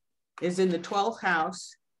is in the 12th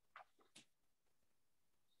house.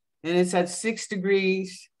 And it's at 6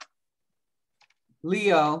 degrees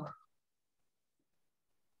Leo.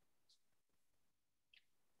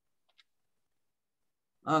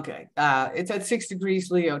 Okay, it's at 6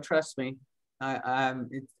 degrees Leo, trust me.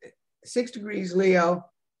 It's 6 degrees Leo,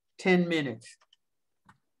 10 minutes.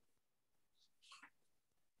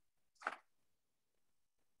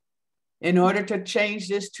 In order to change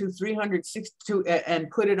this to 362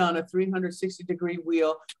 and put it on a 360 degree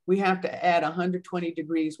wheel, we have to add 120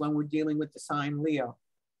 degrees when we're dealing with the sign Leo.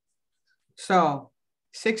 So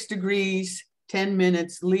 6 degrees, 10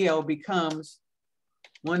 minutes, Leo becomes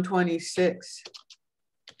 126,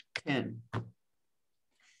 10.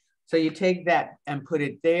 So you take that and put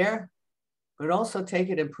it there, but also take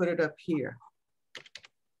it and put it up here.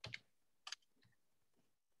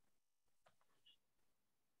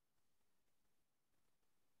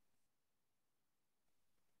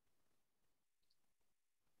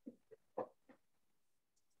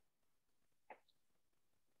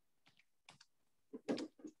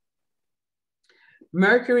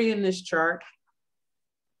 Mercury in this chart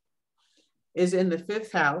is in the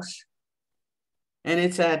 5th house, and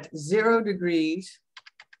it's at 0 degrees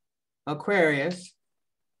Aquarius,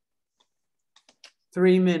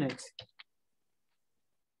 3 minutes.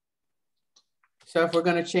 So if we're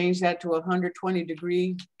going to change that to 120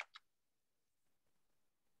 degree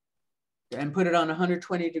and put it on a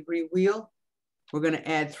 120 degree wheel, we're going to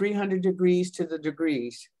add 300 degrees to the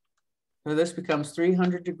degrees. So this becomes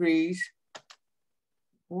 300 degrees.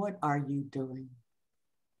 What are you doing?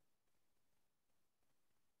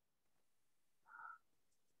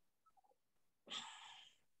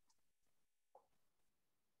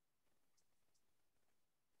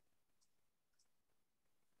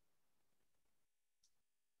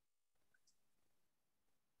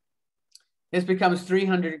 This becomes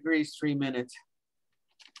 300 degrees, 3 minutes.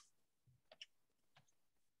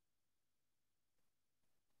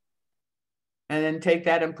 And then take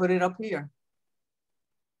that and put it up here.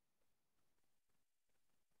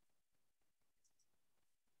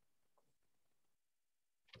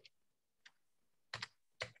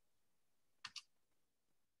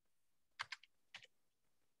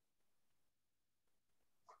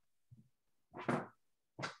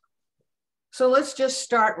 So let's just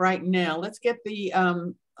start right now. Let's get the,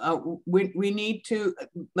 we need to,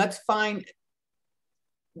 let's find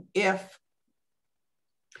if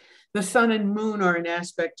the sun and moon are in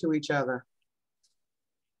aspect to each other.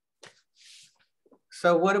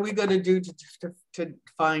 So what are we going to do to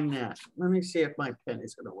find that? Let me see if my pen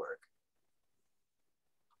is going to work.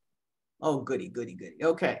 Oh, goody, goody, goody.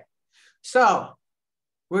 Okay. So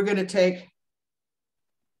we're going to take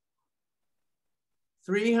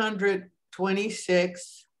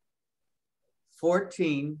 326,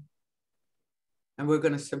 14, and we're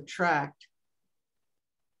going to subtract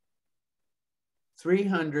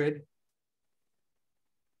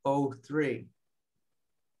 303.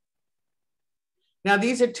 Now,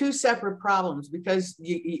 these are two separate problems because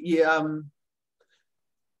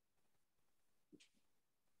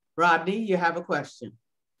Rodney, you have a question.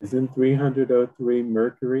 Isn't 303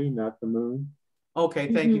 Mercury, not the moon?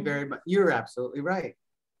 Okay, thank you very much. You're absolutely right.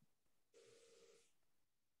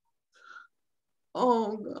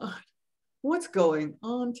 Oh, God. What's going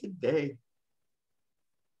on today?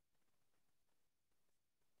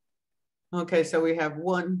 Okay, so we have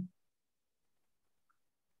one.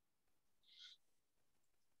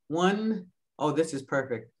 Oh, this is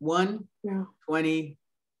perfect. 1, Yeah.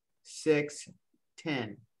 26,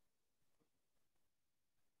 10.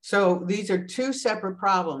 So these are two separate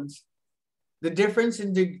problems. The difference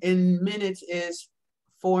in minutes is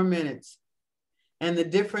 4 minutes. And the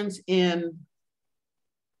difference in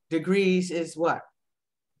degrees is what?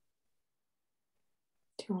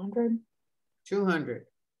 200. 200.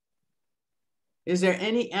 Is there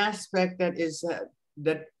any aspect that is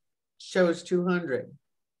that shows 200?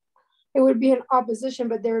 It would be an opposition,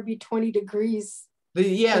 but there would be 20 degrees.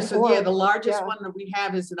 The largest one that we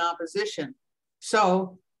have is an opposition.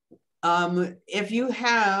 So if you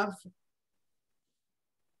have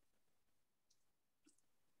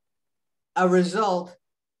a result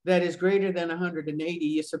that is greater than 180,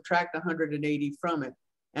 you subtract 180 from it.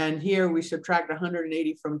 And here we subtract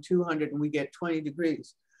 180 from 200 and we get 20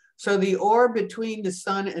 degrees. So the orb between the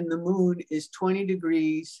sun and the moon is 20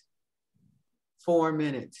 degrees, 4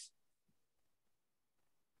 minutes.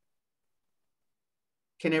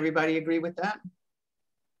 Can everybody agree with that?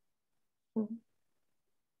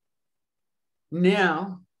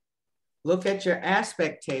 Now, look at your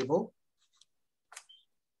aspect table.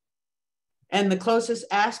 And the closest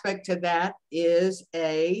aspect to that is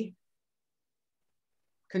a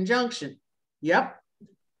conjunction. Yep.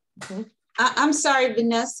 I'm sorry,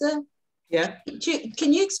 Vanessa. Yeah.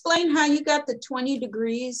 Can you explain how you got the 20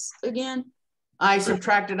 degrees again? I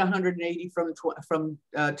subtracted 180 from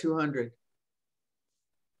 200.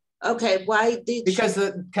 Okay, why did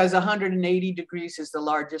because 180 degrees is the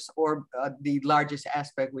largest orb, the largest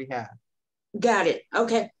aspect we have. Got it.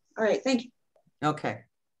 Okay. All right. Thank you. Okay.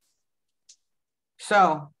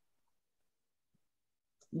 So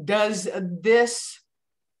does this,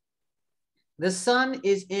 the sun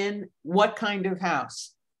is in what kind of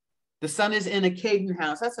house? The sun is in a Caden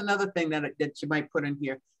house. That's another thing that you might put in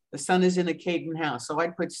here. The sun is in a Caden house. So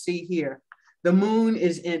I'd put C here. The moon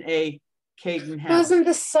is in a Caden house. Isn't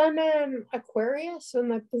the sun in Aquarius? Isn't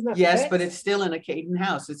that yes, fixed? but it's still in a Caden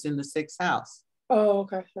house. It's in the 6th house. Oh,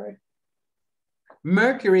 okay, sorry.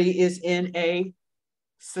 Mercury is in a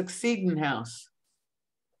succeeding house.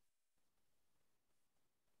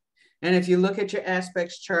 And if you look at your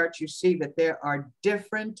aspects chart, you see that there are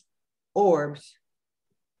different orbs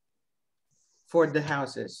for the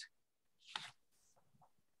houses.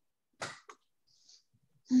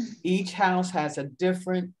 Each house has a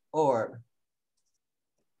different orb.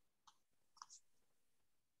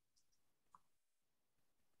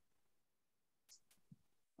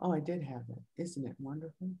 Oh, I did have it. Isn't it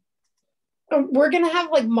wonderful? We're going to have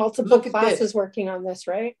like multiple classes working on this,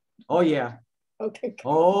 right? Oh, yeah. Okay. Good.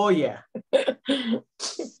 Oh, yeah.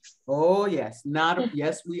 Oh, yes.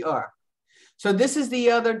 Yes, we are. So this is the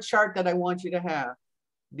other chart that I want you to have,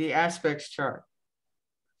 the aspects chart.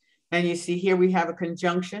 And you see here we have a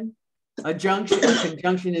conjunction. A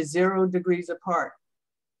conjunction is 0 degrees apart.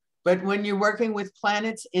 But when you're working with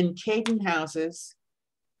planets in Caden houses,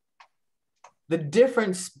 the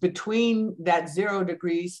difference between that 0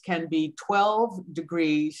 degrees can be 12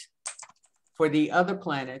 degrees for the other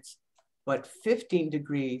planets, but 15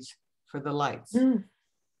 degrees for the lights.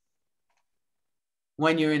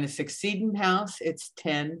 When you're in a succeeding house, it's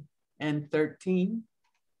 10 and 13.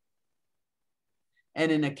 And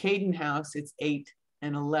in a Caden house, it's 8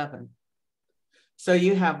 and 11. So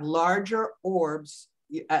you have larger orbs,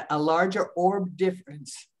 a larger orb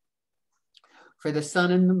difference for the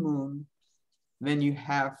sun and the moon than you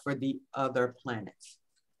have for the other planets.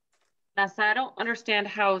 Nessa, I don't understand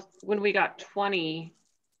how when we got 20,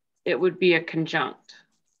 it would be a conjunct.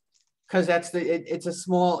 Because that's it's a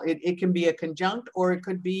small, it can be a conjunct or it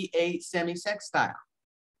could be a semi-sextile.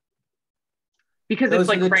 Because Those it's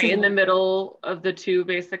like right two. in the middle of the two,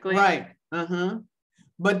 basically. Right.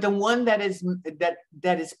 But the one that is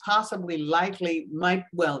possibly likely might,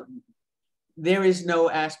 well, there is no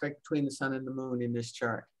aspect between the sun and the moon in this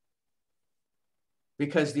chart.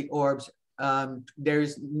 Because the orbs,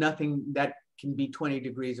 there's nothing that can be 20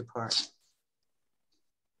 degrees apart.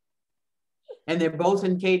 And they're both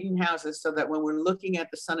in Caden houses, so that when we're looking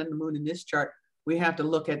at the sun and the moon in this chart, we have to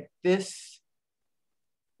look at this.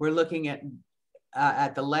 We're looking at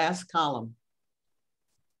the last column.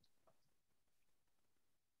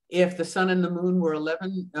 If the sun and the moon were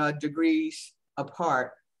 11 degrees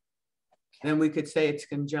apart, then we could say it's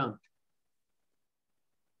conjunct.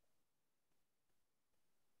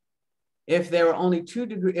 If there were only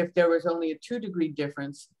if there was only a 2-degree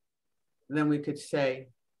difference, then we could say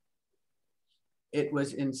it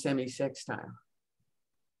was in semi-sextile.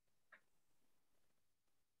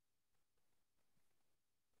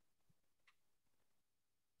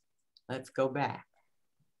 Let's go back.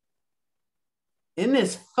 Isn't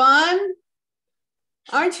this fun?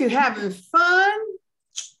 Aren't you having fun?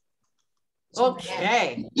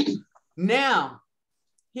 Okay. Now,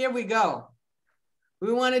 here we go.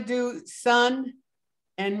 We want to do Sun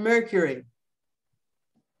and Mercury.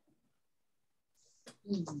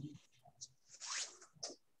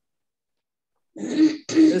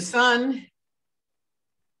 The Sun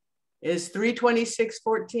is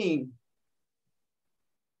 326.14.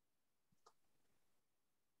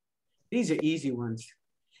 These are easy ones.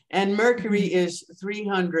 And Mercury is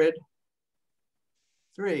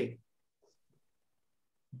 303.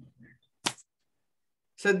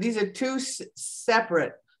 So these are two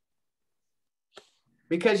separate,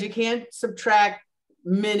 because you can't subtract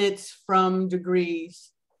minutes from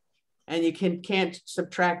degrees, and you can't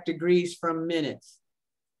subtract degrees from minutes.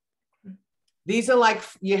 These are like,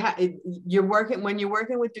 you're working, when you're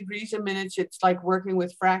working with degrees and minutes, it's like working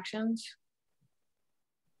with fractions,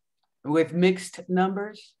 with mixed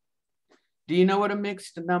numbers. Do you know what a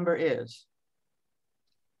mixed number is?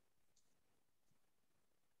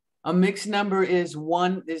 A mixed number is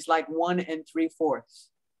like 1 3/4.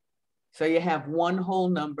 So you have one whole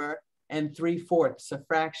number and 3/4, a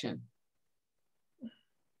fraction.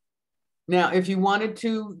 Now, if you wanted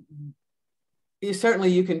to,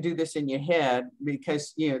 certainly you can do this in your head,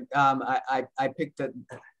 because I picked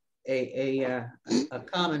a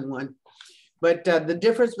common one. But the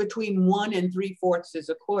difference between 1 and 3/4 is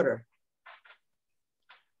a quarter.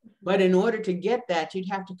 But in order to get that,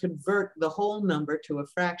 you'd have to convert the whole number to a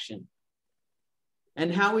fraction.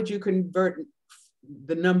 And how would you convert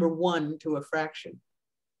the number 1 to a fraction?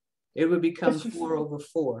 It would become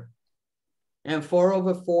 4/4. And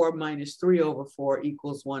 4/4 minus 3/4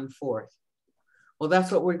 equals 1/4. Well,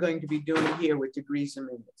 that's what we're going to be doing here with degrees and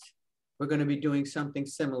minutes. We're going to be doing something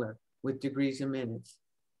similar with degrees and minutes.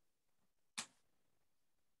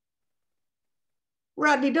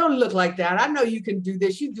 Rodney, don't look like that. I know you can do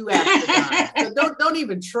this. You do astronaut. So don't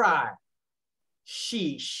even try.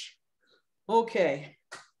 Sheesh. Okay.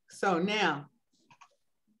 So now,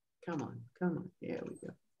 come on. There we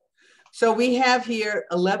go. So we have here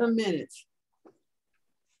 11 minutes.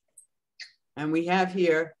 And we have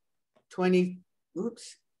here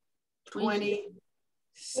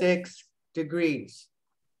 26 degrees.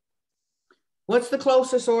 What's the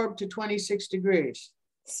closest orb to 26 degrees?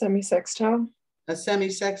 Semi-sextile. A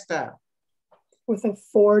semi-sextile. With a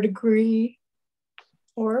 4-degree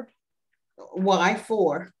orb. Why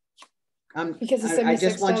 4? Because a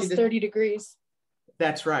semi-sextile is 30 degrees.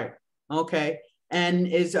 That's right. Okay. And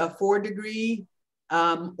is a 4-degree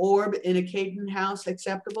orb in a Caden house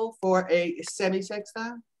acceptable for a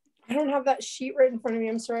semi-sextile? I don't have that sheet right in front of me.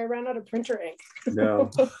 I'm sorry, I ran out of printer ink. No.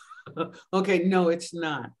 Okay, no, it's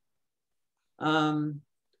not.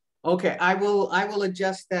 Okay, I will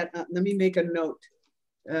adjust that. Let me make a note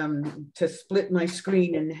to split my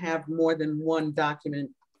screen and have more than one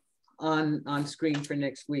document on screen for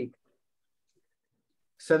next week,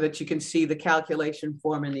 so that you can see the calculation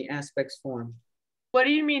form and the aspects form. What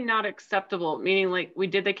do you mean not acceptable? Meaning like we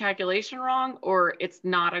did the calculation wrong, or it's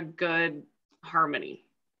not a good harmony?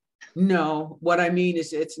 No, what I mean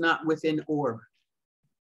is it's not within orb.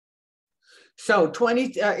 So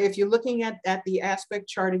 20, if you're looking at the aspect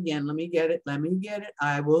chart again, let me get it.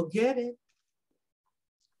 I will get it.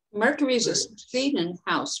 Mercury's a Sweden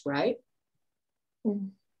house, right?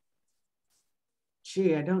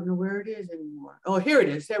 Gee, I don't know where it is anymore. Oh, here it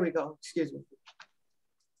is. There we go. Excuse me.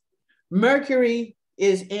 Mercury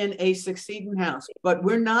is in a succeeding house, but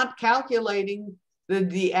we're not calculating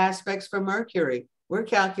the aspects for Mercury. We're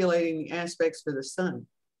calculating the aspects for the sun.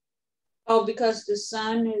 Oh, because the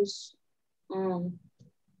sun is,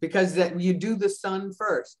 because that you do the sun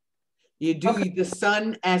first. You do the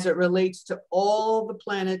sun as it relates to all the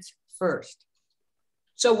planets first.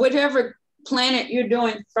 so whatever planet you're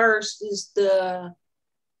doing first is the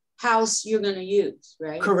house you're going to use,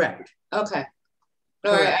 right? Correct. Okay.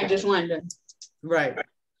 All right. I just wanted to. Right.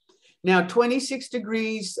 Now, 26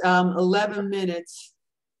 degrees, 11 minutes.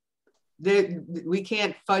 We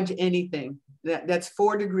can't fudge anything. That's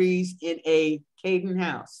 4 degrees in a Caden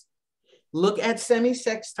house. Look at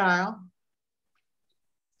semi-sextile.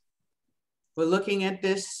 We're looking at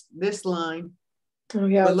this line. Oh,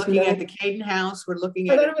 yeah, we're looking at the Caden house. We're looking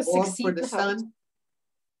at an orb for the sun.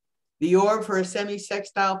 The orb for a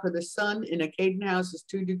semi-sextile for the sun in a Caden house is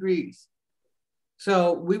 2 degrees.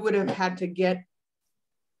 So we would have had to get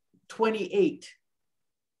 28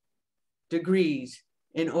 degrees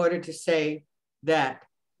in order to say that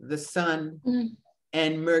the sun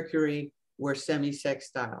and Mercury were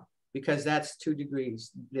semi-sextile, because that's 2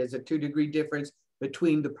 degrees. There's a 2 degree difference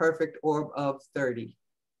between the perfect orb of 30.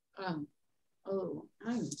 I'm so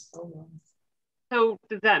lost. So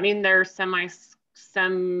does that mean they're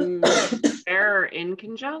they're in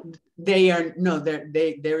conjunct? They are, no,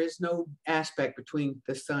 there is no aspect between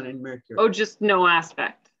the sun and Mercury. Oh, just no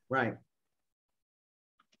aspect. Right.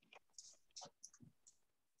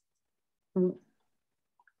 Now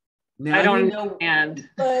I don't you know,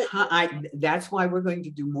 understand. that's why we're going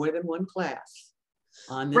to do more than one class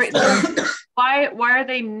on this. Right. Why are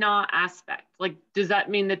they not aspect? Like, does that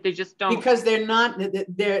mean that they just don't? Because they're not,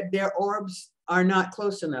 their orbs are not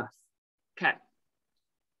close enough. Okay.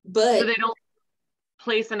 But so they don't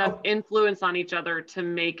place enough influence on each other to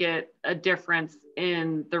make it a difference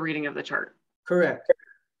in the reading of the chart. Correct.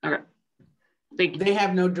 Okay. Thank you. They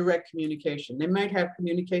have no direct communication. They might have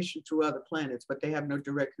communication through other planets, but they have no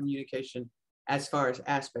direct communication as far as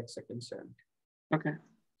aspects are concerned. Okay.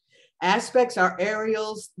 Aspects are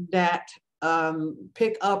aerials that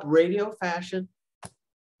pick up radio fashion,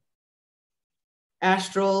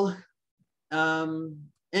 astral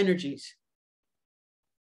energies,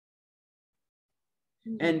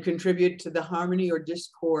 and contribute to the harmony or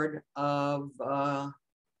discord of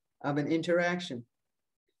an interaction,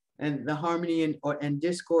 and the harmony and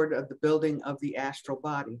discord of the building of the astral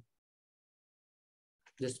body,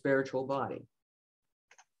 the spiritual body.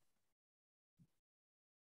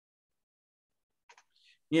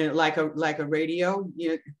 You know, like a radio,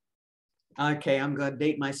 you know, okay, I'm gonna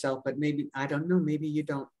date myself, but maybe, I don't know, maybe you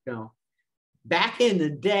don't know. Back in the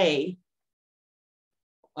day,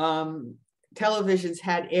 televisions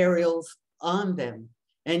had aerials on them,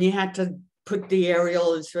 and you had to put the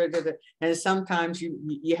aerial and sometimes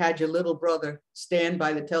you had your little brother stand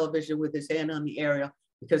by the television with his hand on the aerial,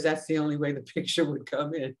 because that's the only way the picture would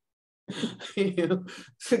come in. You know?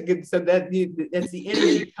 So that's the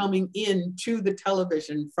energy coming in to the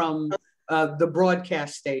television from the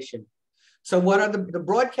broadcast station. So what are the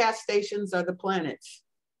broadcast stations are the planets,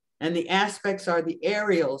 and the aspects are the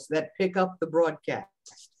aerials that pick up the broadcast.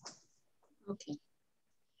 okay.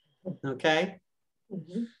 Okay.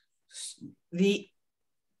 Mm-hmm. The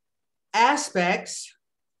aspects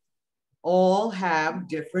all have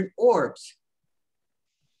different orbs.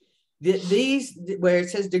 These, where it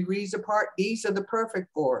says degrees apart, these are the perfect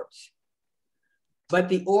orbs. But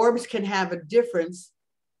the orbs can have a difference,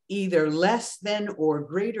 either less than or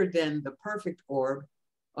greater than the perfect orb,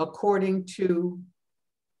 according to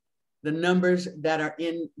the numbers that are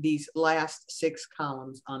in these last 6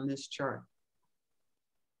 columns on this chart.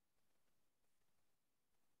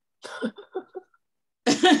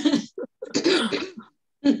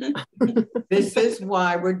 This is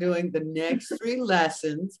why we're doing the next 3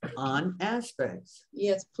 lessons on aspects.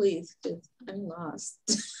 Yes, please, because I'm lost.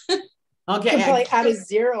 You Okay. can probably add a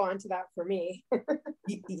 0 onto that for me.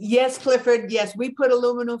 Yes, Clifford. Yes, we put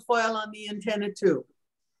aluminum foil on the antenna too.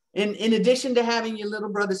 In addition to having your little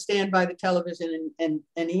brother stand by the television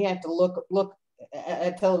and he had to look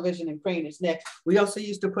at television and crane his neck, we also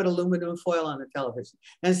used to put aluminum foil on the television.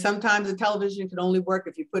 And sometimes the television can only work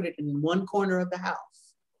if you put it in one corner of the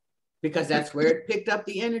house, because that's where it picked up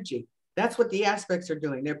the energy. That's what the aspects are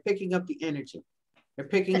doing. They're picking up the energy. They're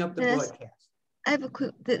picking up the broadcast. I have a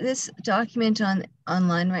quick, this document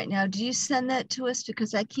online right now. Do you send that to us?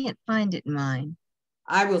 Because I can't find it in mine.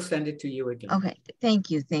 I will send it to you again. Okay, thank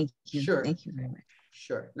you, thank you. Sure. Thank you very much.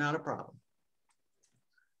 Sure, not a problem.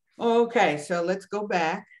 Okay, so let's go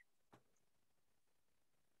back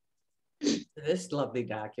to this lovely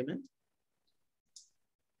document.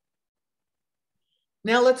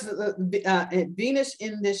 Now let's, Venus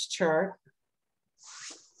in this chart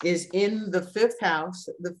is in the 5th house.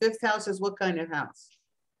 The 5th house is what kind of house?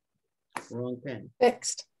 Wrong pen.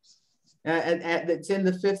 Fixed. It's in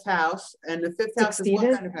the 5th house, and the 5th house is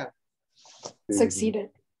what kind of house? Succeeded.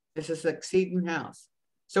 It's a succeeding house.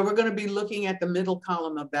 So we're going to be looking at the middle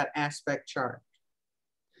column of that aspect chart.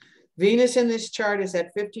 Venus in this chart is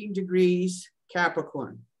at 15 degrees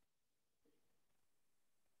Capricorn.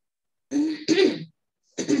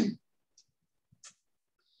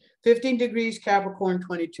 15 degrees Capricorn,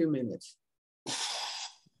 22 minutes.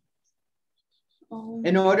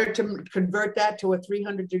 In order to convert that to a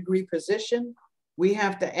 300-degree position, we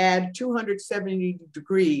have to add 270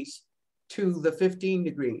 degrees to the 15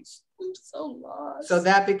 degrees. I'm so lost. So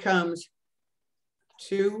that becomes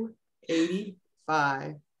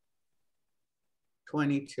 285,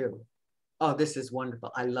 22. Oh, this is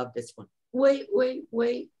wonderful. I love this one. Wait.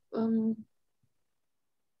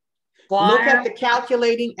 Look at the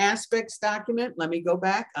calculating aspects document. Let me go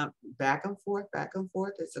back. Back and forth, back and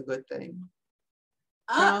forth. It's a good thing.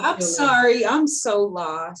 I'm sorry. I'm so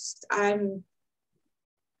lost. I'm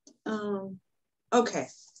okay.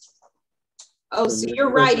 Oh, so you're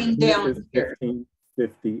writing down here.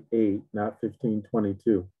 1558, not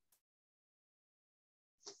 1522.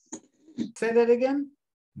 Say that again.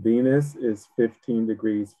 Venus is 15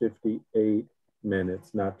 degrees 58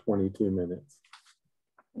 minutes, not 22 minutes.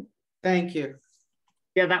 Thank you.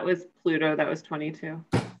 Yeah, that was Pluto. That was 22.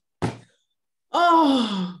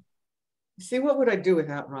 Oh, see, what would I do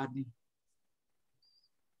without Rodney?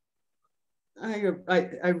 I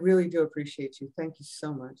really do appreciate you. Thank you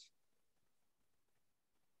so much.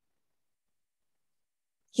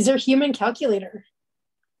 He's our human calculator.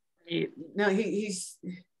 No, he's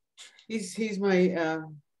my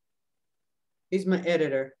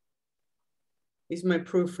editor. He's my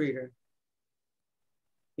proofreader.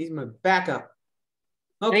 He's my backup.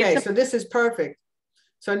 Okay, so this is perfect.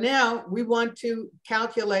 So now we want to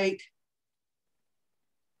calculate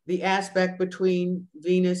the aspect between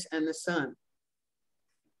Venus and the sun.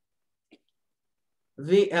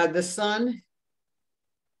 The sun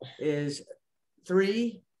is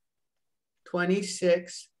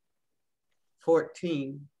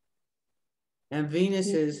 326.14, and Venus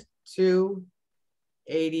is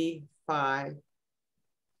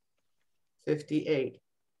 285.58.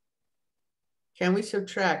 Can we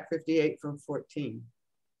subtract 58 from 14?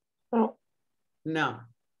 Oh. No.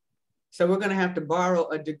 So we're going to have to borrow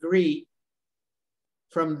a degree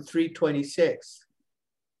from the 326.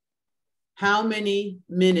 How many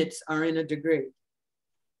minutes are in a degree?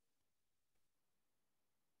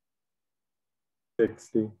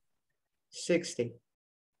 60. 60.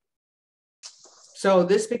 So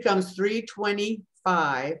this becomes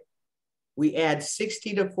 325. We add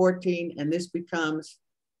 60 to 14, and this becomes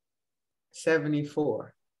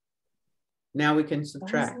 74. Now we can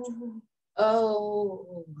subtract.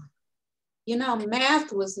 Oh, you know,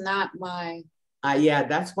 math was not my. Yeah,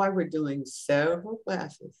 that's why we're doing several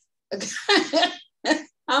classes.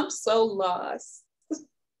 I'm so lost.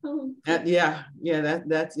 Yeah.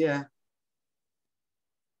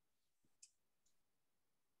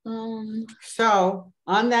 So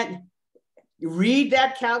on that, read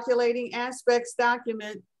that calculating aspects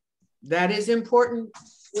document. That is important.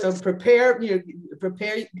 So prepare. You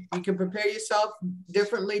can prepare yourself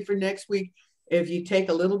differently for next week if you take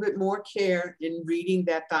a little bit more care in reading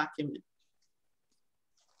that document.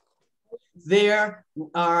 There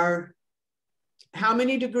are how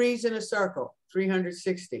many degrees in a circle?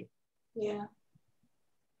 360. Yeah.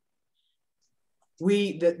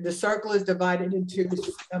 The circle is divided into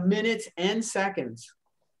minutes and seconds.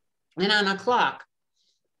 And on a clock,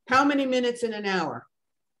 how many minutes in an hour?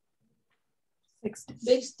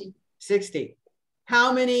 60. 60.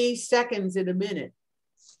 How many seconds in a minute?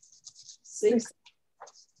 60.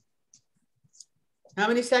 How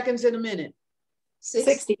many seconds in a minute?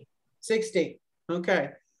 60. 60. Okay.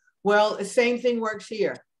 Well, the same thing works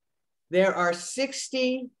here. There are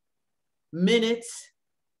 60 minutes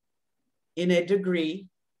in a degree,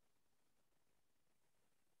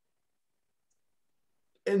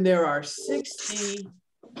 and there are 60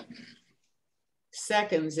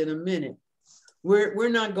 seconds in a minute. We're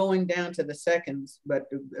not going down to the seconds, but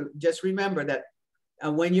just remember that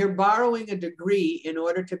when you're borrowing a degree, in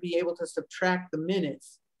order to be able to subtract the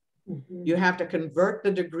minutes, you have to convert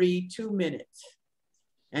the degree to minutes.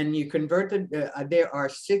 And you convert there are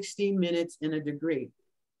 60 minutes in a degree.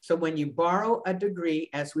 So when you borrow a degree,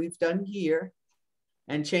 as we've done here,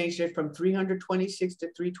 and changed it from 326 to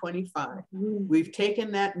 325, we've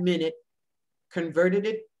taken that minute, converted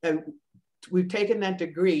it, we've taken that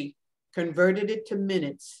degree converted it to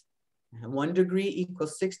minutes, 1 degree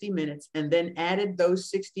equals 60 minutes, and then added those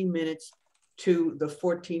 60 minutes to the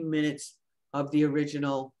 14 minutes of the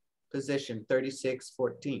original position,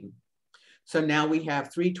 36:14. So now we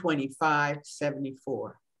have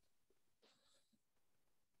 325.74.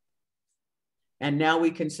 And now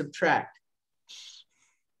we can subtract.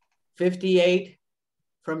 58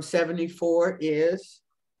 from 74 is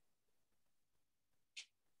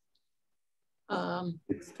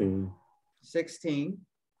 16. 16.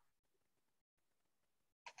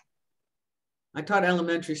 I taught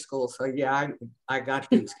elementary school, so yeah, I got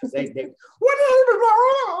these because they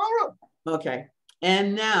okay.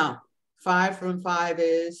 And now 5 from 5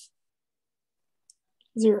 is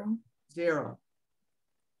 0. 0.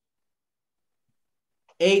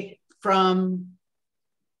 8 from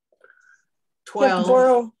 12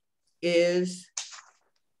 borrow is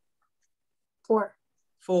 4.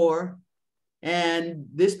 4. And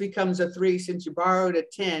this becomes a 3 since you borrowed a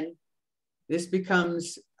 10. This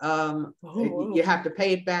becomes, you have to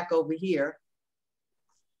pay it back over here.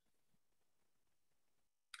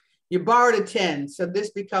 You borrowed a 10, so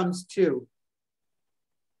this becomes 2.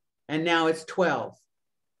 And now it's 12.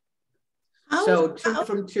 So 2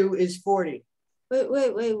 from 2 is 40.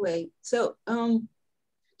 Wait. So,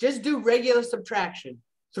 just do regular subtraction.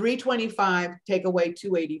 325, take away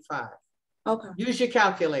 285. okay. Use your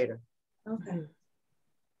calculator. Okay.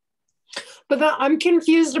 But I'm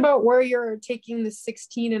confused about where you're taking the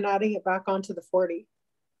 16 and adding it back onto the 40.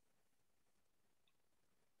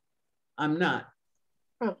 I'm not.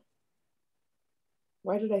 Oh.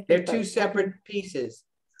 Why did I think They're two separate pieces.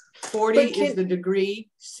 40 is the degree,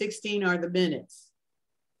 16 are the minutes.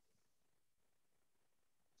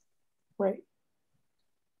 Right.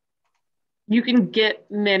 You can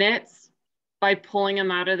get minutes by pulling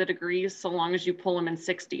them out of the degrees so long as you pull them in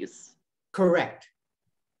 60s. Correct.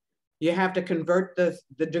 You have to convert the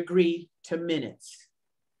degree to minutes.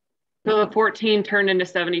 So the 14 turned into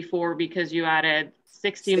 74 because you added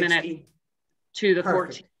 60 minutes to the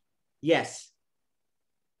Perfect. 14. Yes.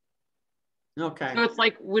 Okay. So it's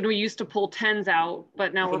like when we used to pull 10s out,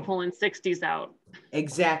 but now we're pulling 60s out.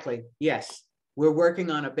 Exactly. Yes. We're working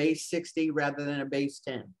on a base 60 rather than a base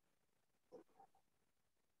 10.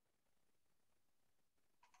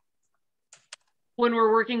 When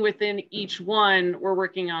we're working within each one, we're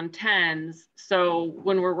working on 10s. So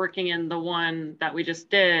when we're working in the one that we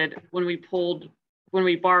just did, when we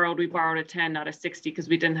borrowed a 10, not a 60, because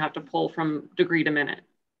we didn't have to pull from degree to minute.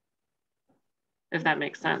 If that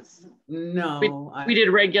makes sense. No. We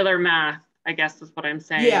did regular math, I guess is what I'm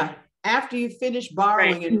saying. Yeah. After you finish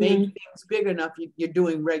borrowing and make things big enough, you're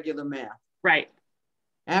doing regular math. Right.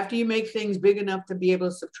 After you make things big enough to be able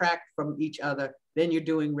to subtract from each other, then you're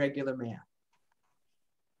doing regular math.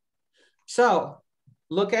 So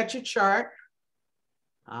look at your chart.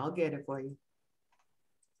 I'll get it for you.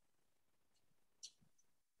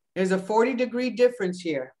 There's a 40-degree difference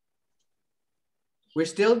here. We're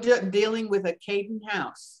still dealing with a Caden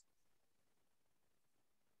house.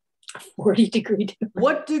 40-degree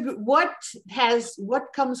difference.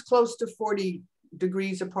 What comes close to 40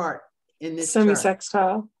 degrees apart in this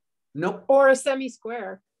semi-sextile? Nope. Or a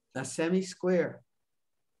semi-square. A semi-square.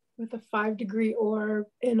 With a 5-degree orb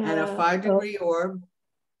in a 5-degree orb.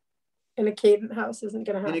 In a Caden house isn't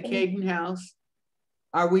going to happen. In a Caden house.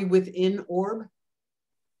 Are we within orb?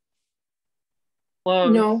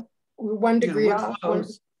 Close. No, we're 1 degree off.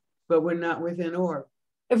 Close, but we're not within orb.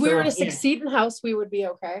 If we were in a succeeding house, we would be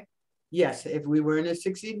okay. Yes, if we were in a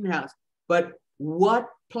succeeding house. But what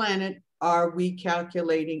planet are we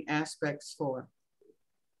calculating aspects for?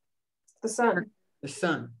 The sun. The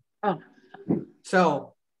sun. Oh.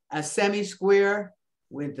 So a semi-square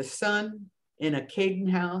with the sun in a Caden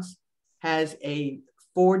house has a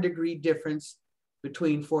 4-degree difference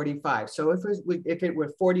between 45. So if it were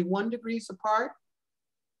 41 degrees apart,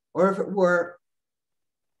 or if it were,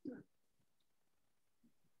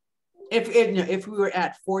 if we were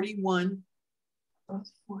at 41,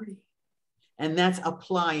 that's 40. And that's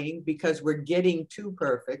applying because we're getting to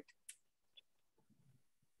perfect.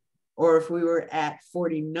 Or if we were at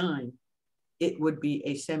 49, it would be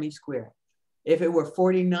a semi-square. If it were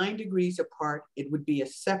 49 degrees apart, it would be a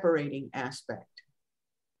separating aspect.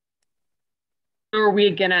 So are we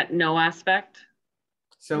again at no aspect?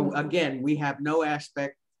 So again, we have no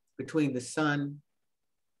aspect between the sun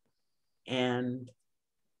and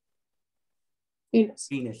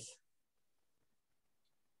Venus.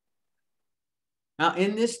 Now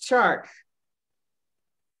in this chart,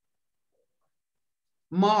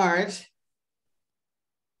 Mars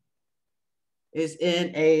is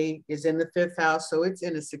in the 5th house, so it's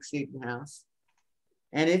in a succeeding house.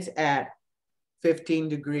 and it's at 15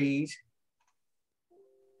 degrees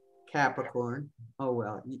Capricorn. Oh,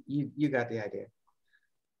 well, you got the idea.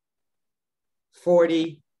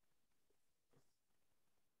 40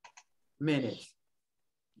 minutes.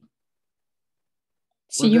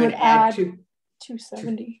 So you would add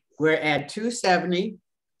 270. We're at 270.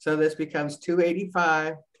 So this becomes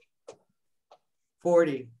 285,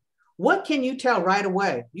 40. What can you tell right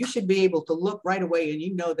away? You should be able to look right away and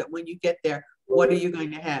you know that when you get there, what are you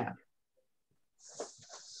going to have?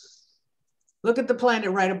 Look at the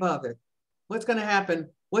planet right above it. What's going to happen?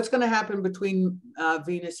 What's going to happen between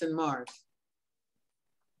Venus and Mars?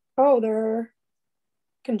 Oh, they're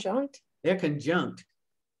conjunct. They're conjunct.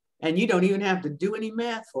 And you don't even have to do any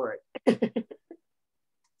math for it.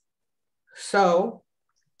 So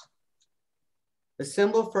the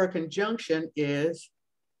symbol for a conjunction is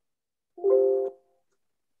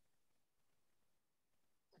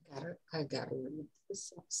I gotta read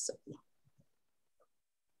this also.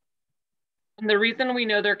 And the reason we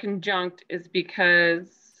know they're conjunct is because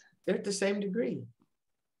they're at the same degree.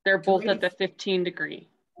 They're both at the 15 degree.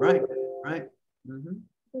 Right, right.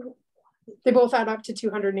 Mm-hmm. They both add up to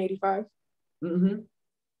 285.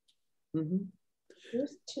 Mm-hmm. Mm-hmm.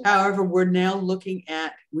 However, we're now looking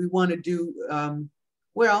at, we want to do,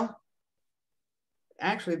 well,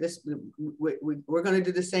 actually this, we're going to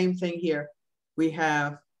do the same thing here. We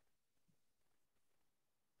have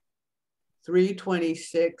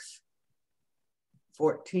 326,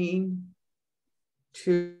 14,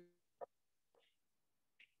 2.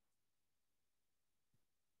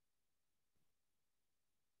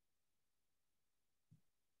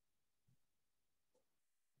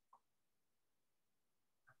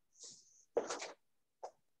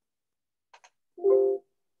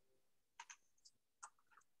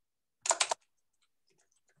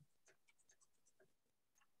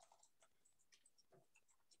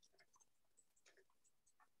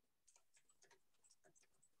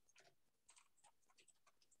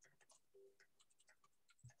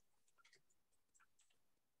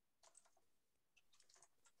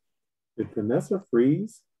 Did Vanessa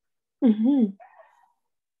freeze? Mm-hmm.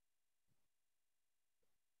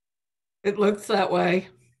 It looks that way.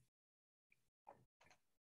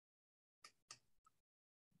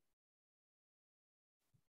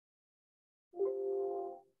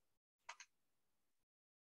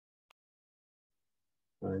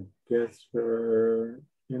 I guess her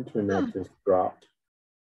internet just dropped.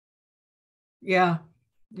 Yeah.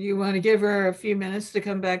 Do you want to give her a few minutes to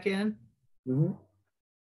come back in? Mm-hmm.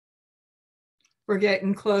 We're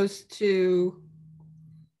getting close to,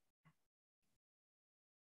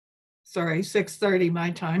 sorry, 6:30 my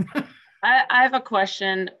time. I have a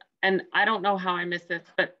question, and I don't know how I missed this,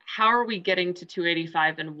 but how are we getting to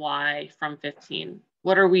 285 and why from 15?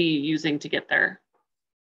 What are we using to get there?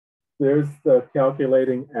 There's the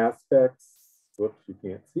calculating aspects. Whoops, you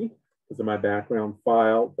can't see. This is my background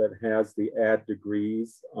file that has the add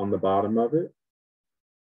degrees on the bottom of it.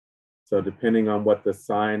 So depending on what the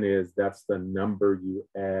sign is, that's the number you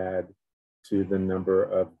add to the number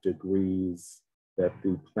of degrees that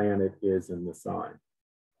the planet is in the sign.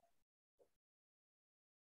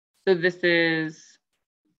 So this is...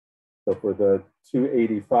 So for the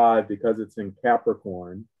 285, because it's in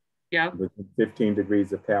Capricorn, yeah, with 15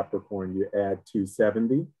 degrees of Capricorn, you add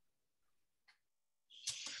 270.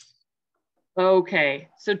 Okay,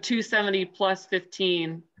 so 270 plus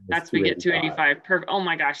 15, that's we get 285. Perfect. Oh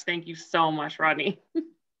my gosh, thank you so much, Rodney.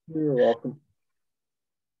 You're welcome.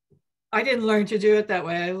 I didn't learn to do it that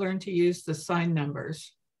way. I learned to use the sign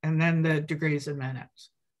numbers and then the degrees in minutes.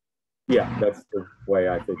 Yeah, that's the way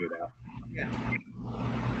I figured out. Yeah.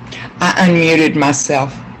 I unmuted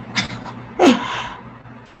myself.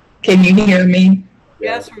 Can you hear me?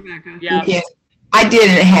 Yes, Rebecca. Yeah. Yeah. I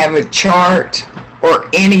didn't have a chart or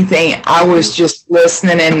anything. I was just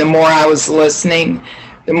listening, and the more I was listening,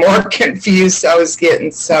 the more confused I was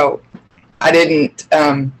getting. So I didn't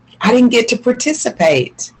get to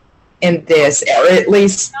participate in this, or at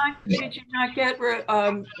least. Did you not get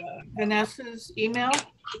Vanessa's email?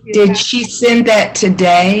 Did she send that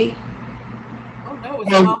today? Oh no, it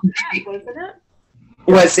was all that, wasn't it?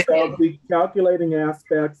 Was it? So the calculating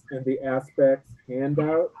aspects and the aspects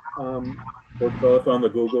handout were both on the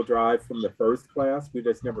Google Drive from the first class. We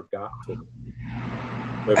just never got to them.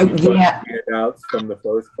 But we yeah. Handouts from the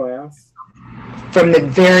first class. From the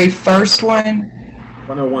very first one?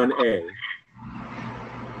 101A.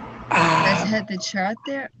 That had the chart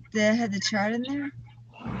there? That had the chart in there?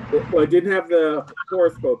 Well, it didn't have the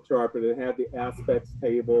horoscope chart, but it had the aspects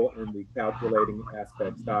table and the calculating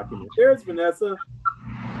aspects document. There's Vanessa.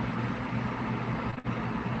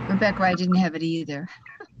 Rebecca, I didn't have it either.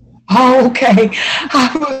 Oh, okay.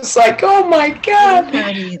 I was like, oh my I God. didn't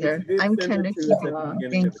have it either. Did I'm send trying it to to keep us at the along.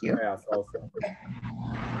 beginning of Thank the you. class also.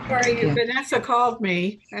 Sorry, Yeah. Vanessa called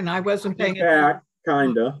me and I wasn't paying She's attention. back,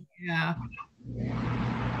 kinda. Yeah.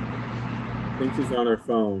 I think she's on her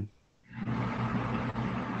phone.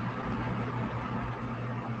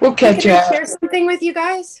 We'll catch Can I up. share something with you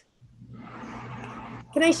guys?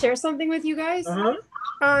 Can I share something with you guys?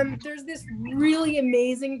 There's this really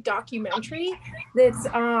amazing documentary that's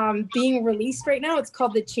being released right now. It's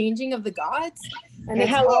called The Changing of the Gods. And Hey,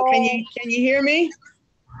 it's hello, all... can you hear me?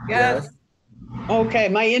 Yes. Okay,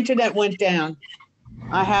 my internet went down.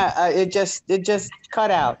 I had it just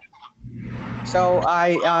cut out. So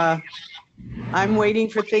I'm waiting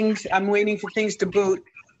for things. I'm waiting for things to boot.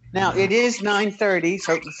 Now it is 9:30,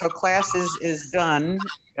 so class is done.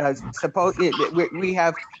 We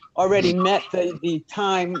have already met the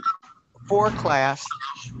time for class.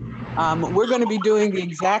 We're going to be doing the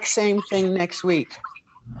exact same thing next week.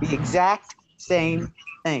 The exact same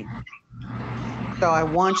thing. So I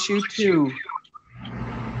want you to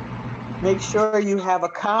make sure you have a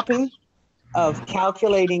copy of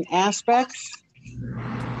Calculating Aspects.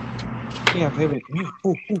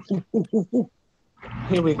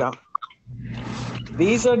 Here we go.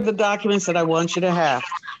 These are the documents that I want you to have.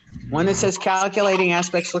 One that says Calculating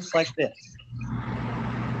Aspects looks like this.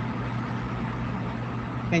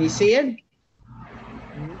 Can you see it?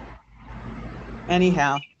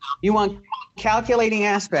 Anyhow, you want Calculating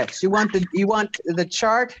Aspects. You want the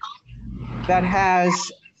chart that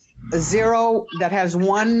has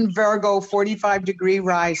one Virgo 45-degree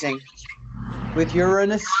rising with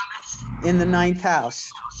Uranus in the 9th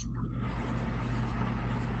house.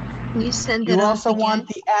 Can you send that You off also again? want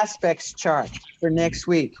the aspects chart for next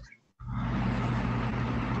week.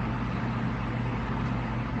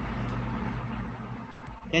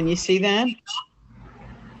 Can you see that?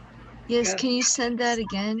 Yes, can you send that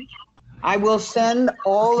again? I will send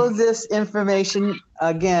all of this information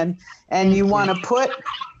again, and Thank you you. want to put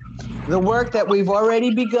the work that we've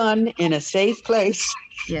already begun in a safe place.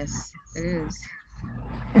 Yes, it is.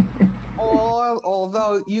 Or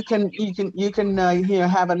although you can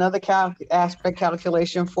have another aspect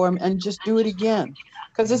calculation form and just do it again,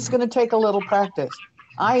 because it's going to take a little practice.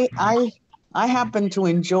 I happen to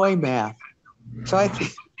enjoy math, so I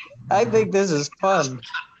think this is fun.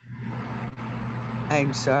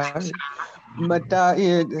 I'm sorry, but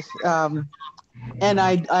and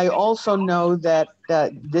I also know that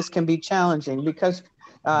this can be challenging because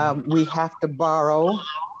we have to borrow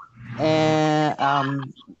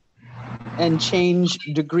and change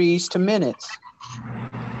degrees to minutes.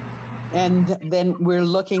 And then we're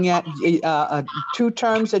looking at two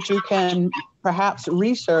terms that you can perhaps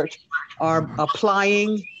research are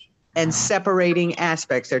applying and separating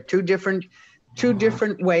aspects. They're two different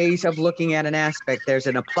ways of looking at an aspect. There's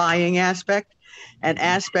an applying aspect, an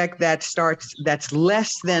aspect that's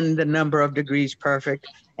less than the number of degrees perfect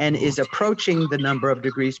and is approaching the number of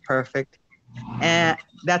degrees perfect. And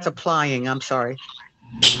that's applying, I'm sorry.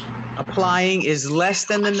 Applying is less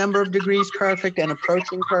than the number of degrees perfect and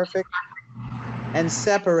approaching perfect. And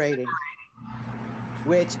separating,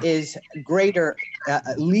 which is greater,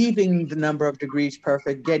 leaving the number of degrees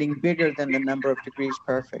perfect, getting bigger than the number of degrees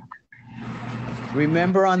perfect.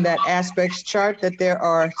 Remember on that aspects chart that there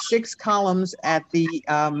are 6 columns at the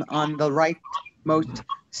on the rightmost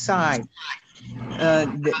side.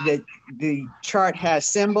 The chart has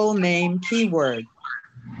symbol, name, keyword,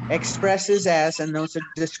 expresses as, and those are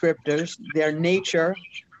descriptors, their nature,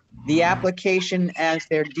 the application as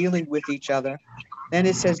they're dealing with each other. Then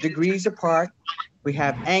it says degrees apart. We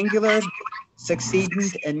have angular,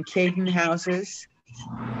 succedent, and cadent houses.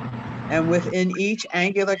 And within each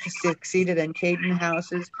angular, succedent, and cadent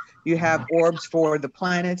houses, you have orbs for the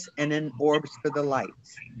planets and then orbs for the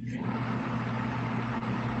lights.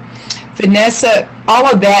 Vanessa,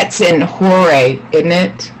 all of that's in Hore, isn't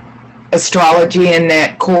it? Astrology in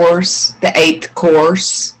that course, the 8th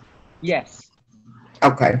course? Yes.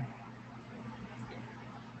 Okay.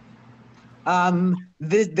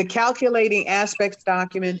 The calculating aspects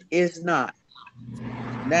document is not.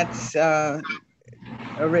 That's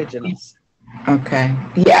originals. Okay.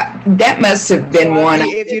 Yeah, that must have been So, one.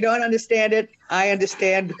 if you don't understand it, I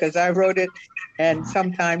understand because I wrote it, and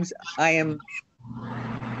sometimes I am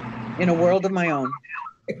in a world of my own.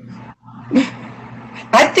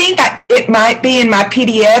 I think it might be in my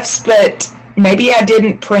PDFs, but maybe I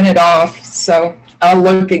didn't print it off, so I'll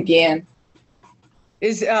look again.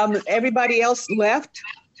 Is everybody else left?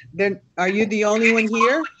 Then are you the only one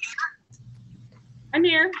here? I'm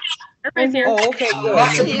here. Everybody's here. Oh, okay, good.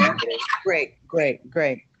 I'm here. Great.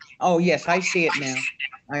 Oh, yes, I see it now.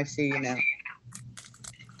 I see you now.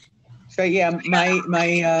 So yeah,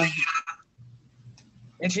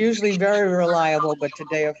 it's usually very reliable, but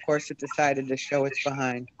today, of course, it decided to show it's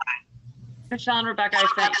behind. Michelle and Rebecca, I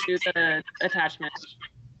sent you the attachment.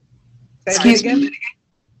 Say that again?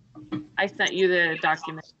 I sent you the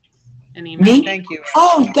document, an email. Me? Thank you.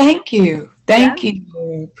 Oh, thank you. Thank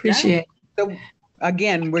you. Appreciate it. So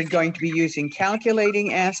again, we're going to be using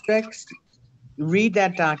calculating aspects. Read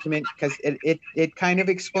that document because it kind of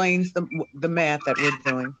explains the math that we're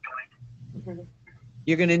doing.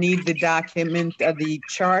 You're going to need the document, the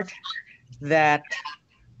chart that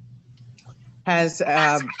has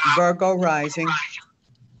Virgo rising,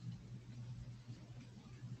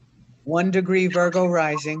 1 degree Virgo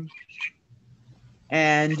rising,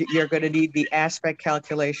 and you're going to need the aspect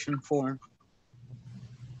calculation form.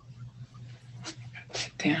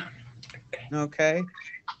 Down. Okay.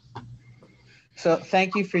 So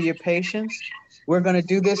thank you for your patience. We're going to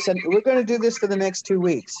do this, and we're going to do this for the next 2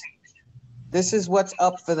 weeks. This is what's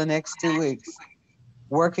up for the next 2 weeks,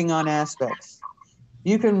 working on aspects.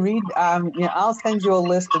 You can read, I'll send you a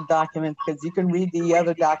list of documents because you can read the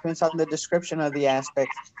other documents on the description of the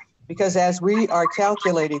aspects. Because as we are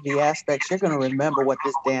calculating the aspects, you're going to remember what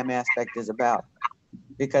this damn aspect is about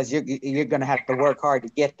because you're going to have to work hard to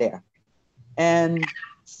get there. And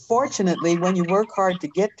fortunately, when you work hard to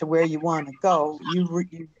get to where you want to go, you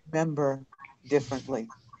remember differently.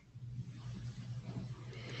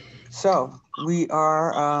 So we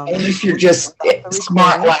are. If you're just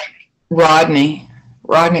smart like Rodney.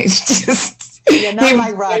 Rodney's just. Yeah, not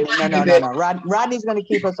like Rodney. No. Rodney's going to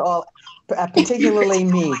keep us all, particularly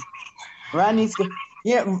me. Rodney's.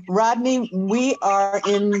 Yeah, Rodney, we are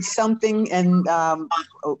in something, and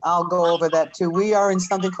I'll go over that too. We are in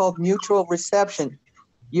something called mutual reception.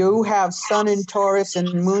 You have Sun in Taurus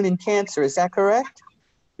and Moon in Cancer. Is that correct?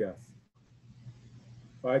 Yes.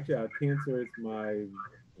 Cancer is my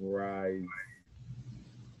rise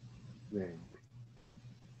name.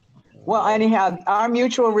 Well, anyhow, our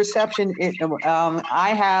mutual reception is,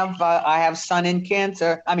 I have Sun in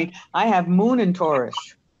Cancer. I mean, I have Moon in Taurus.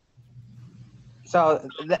 So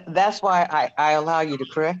that's why I allow you to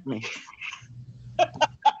correct me.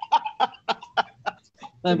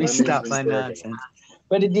 Let me stop my nonsense.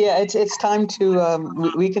 But yeah, it's time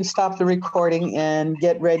to, we can stop the recording and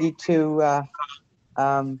get ready to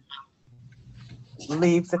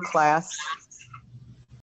leave the class.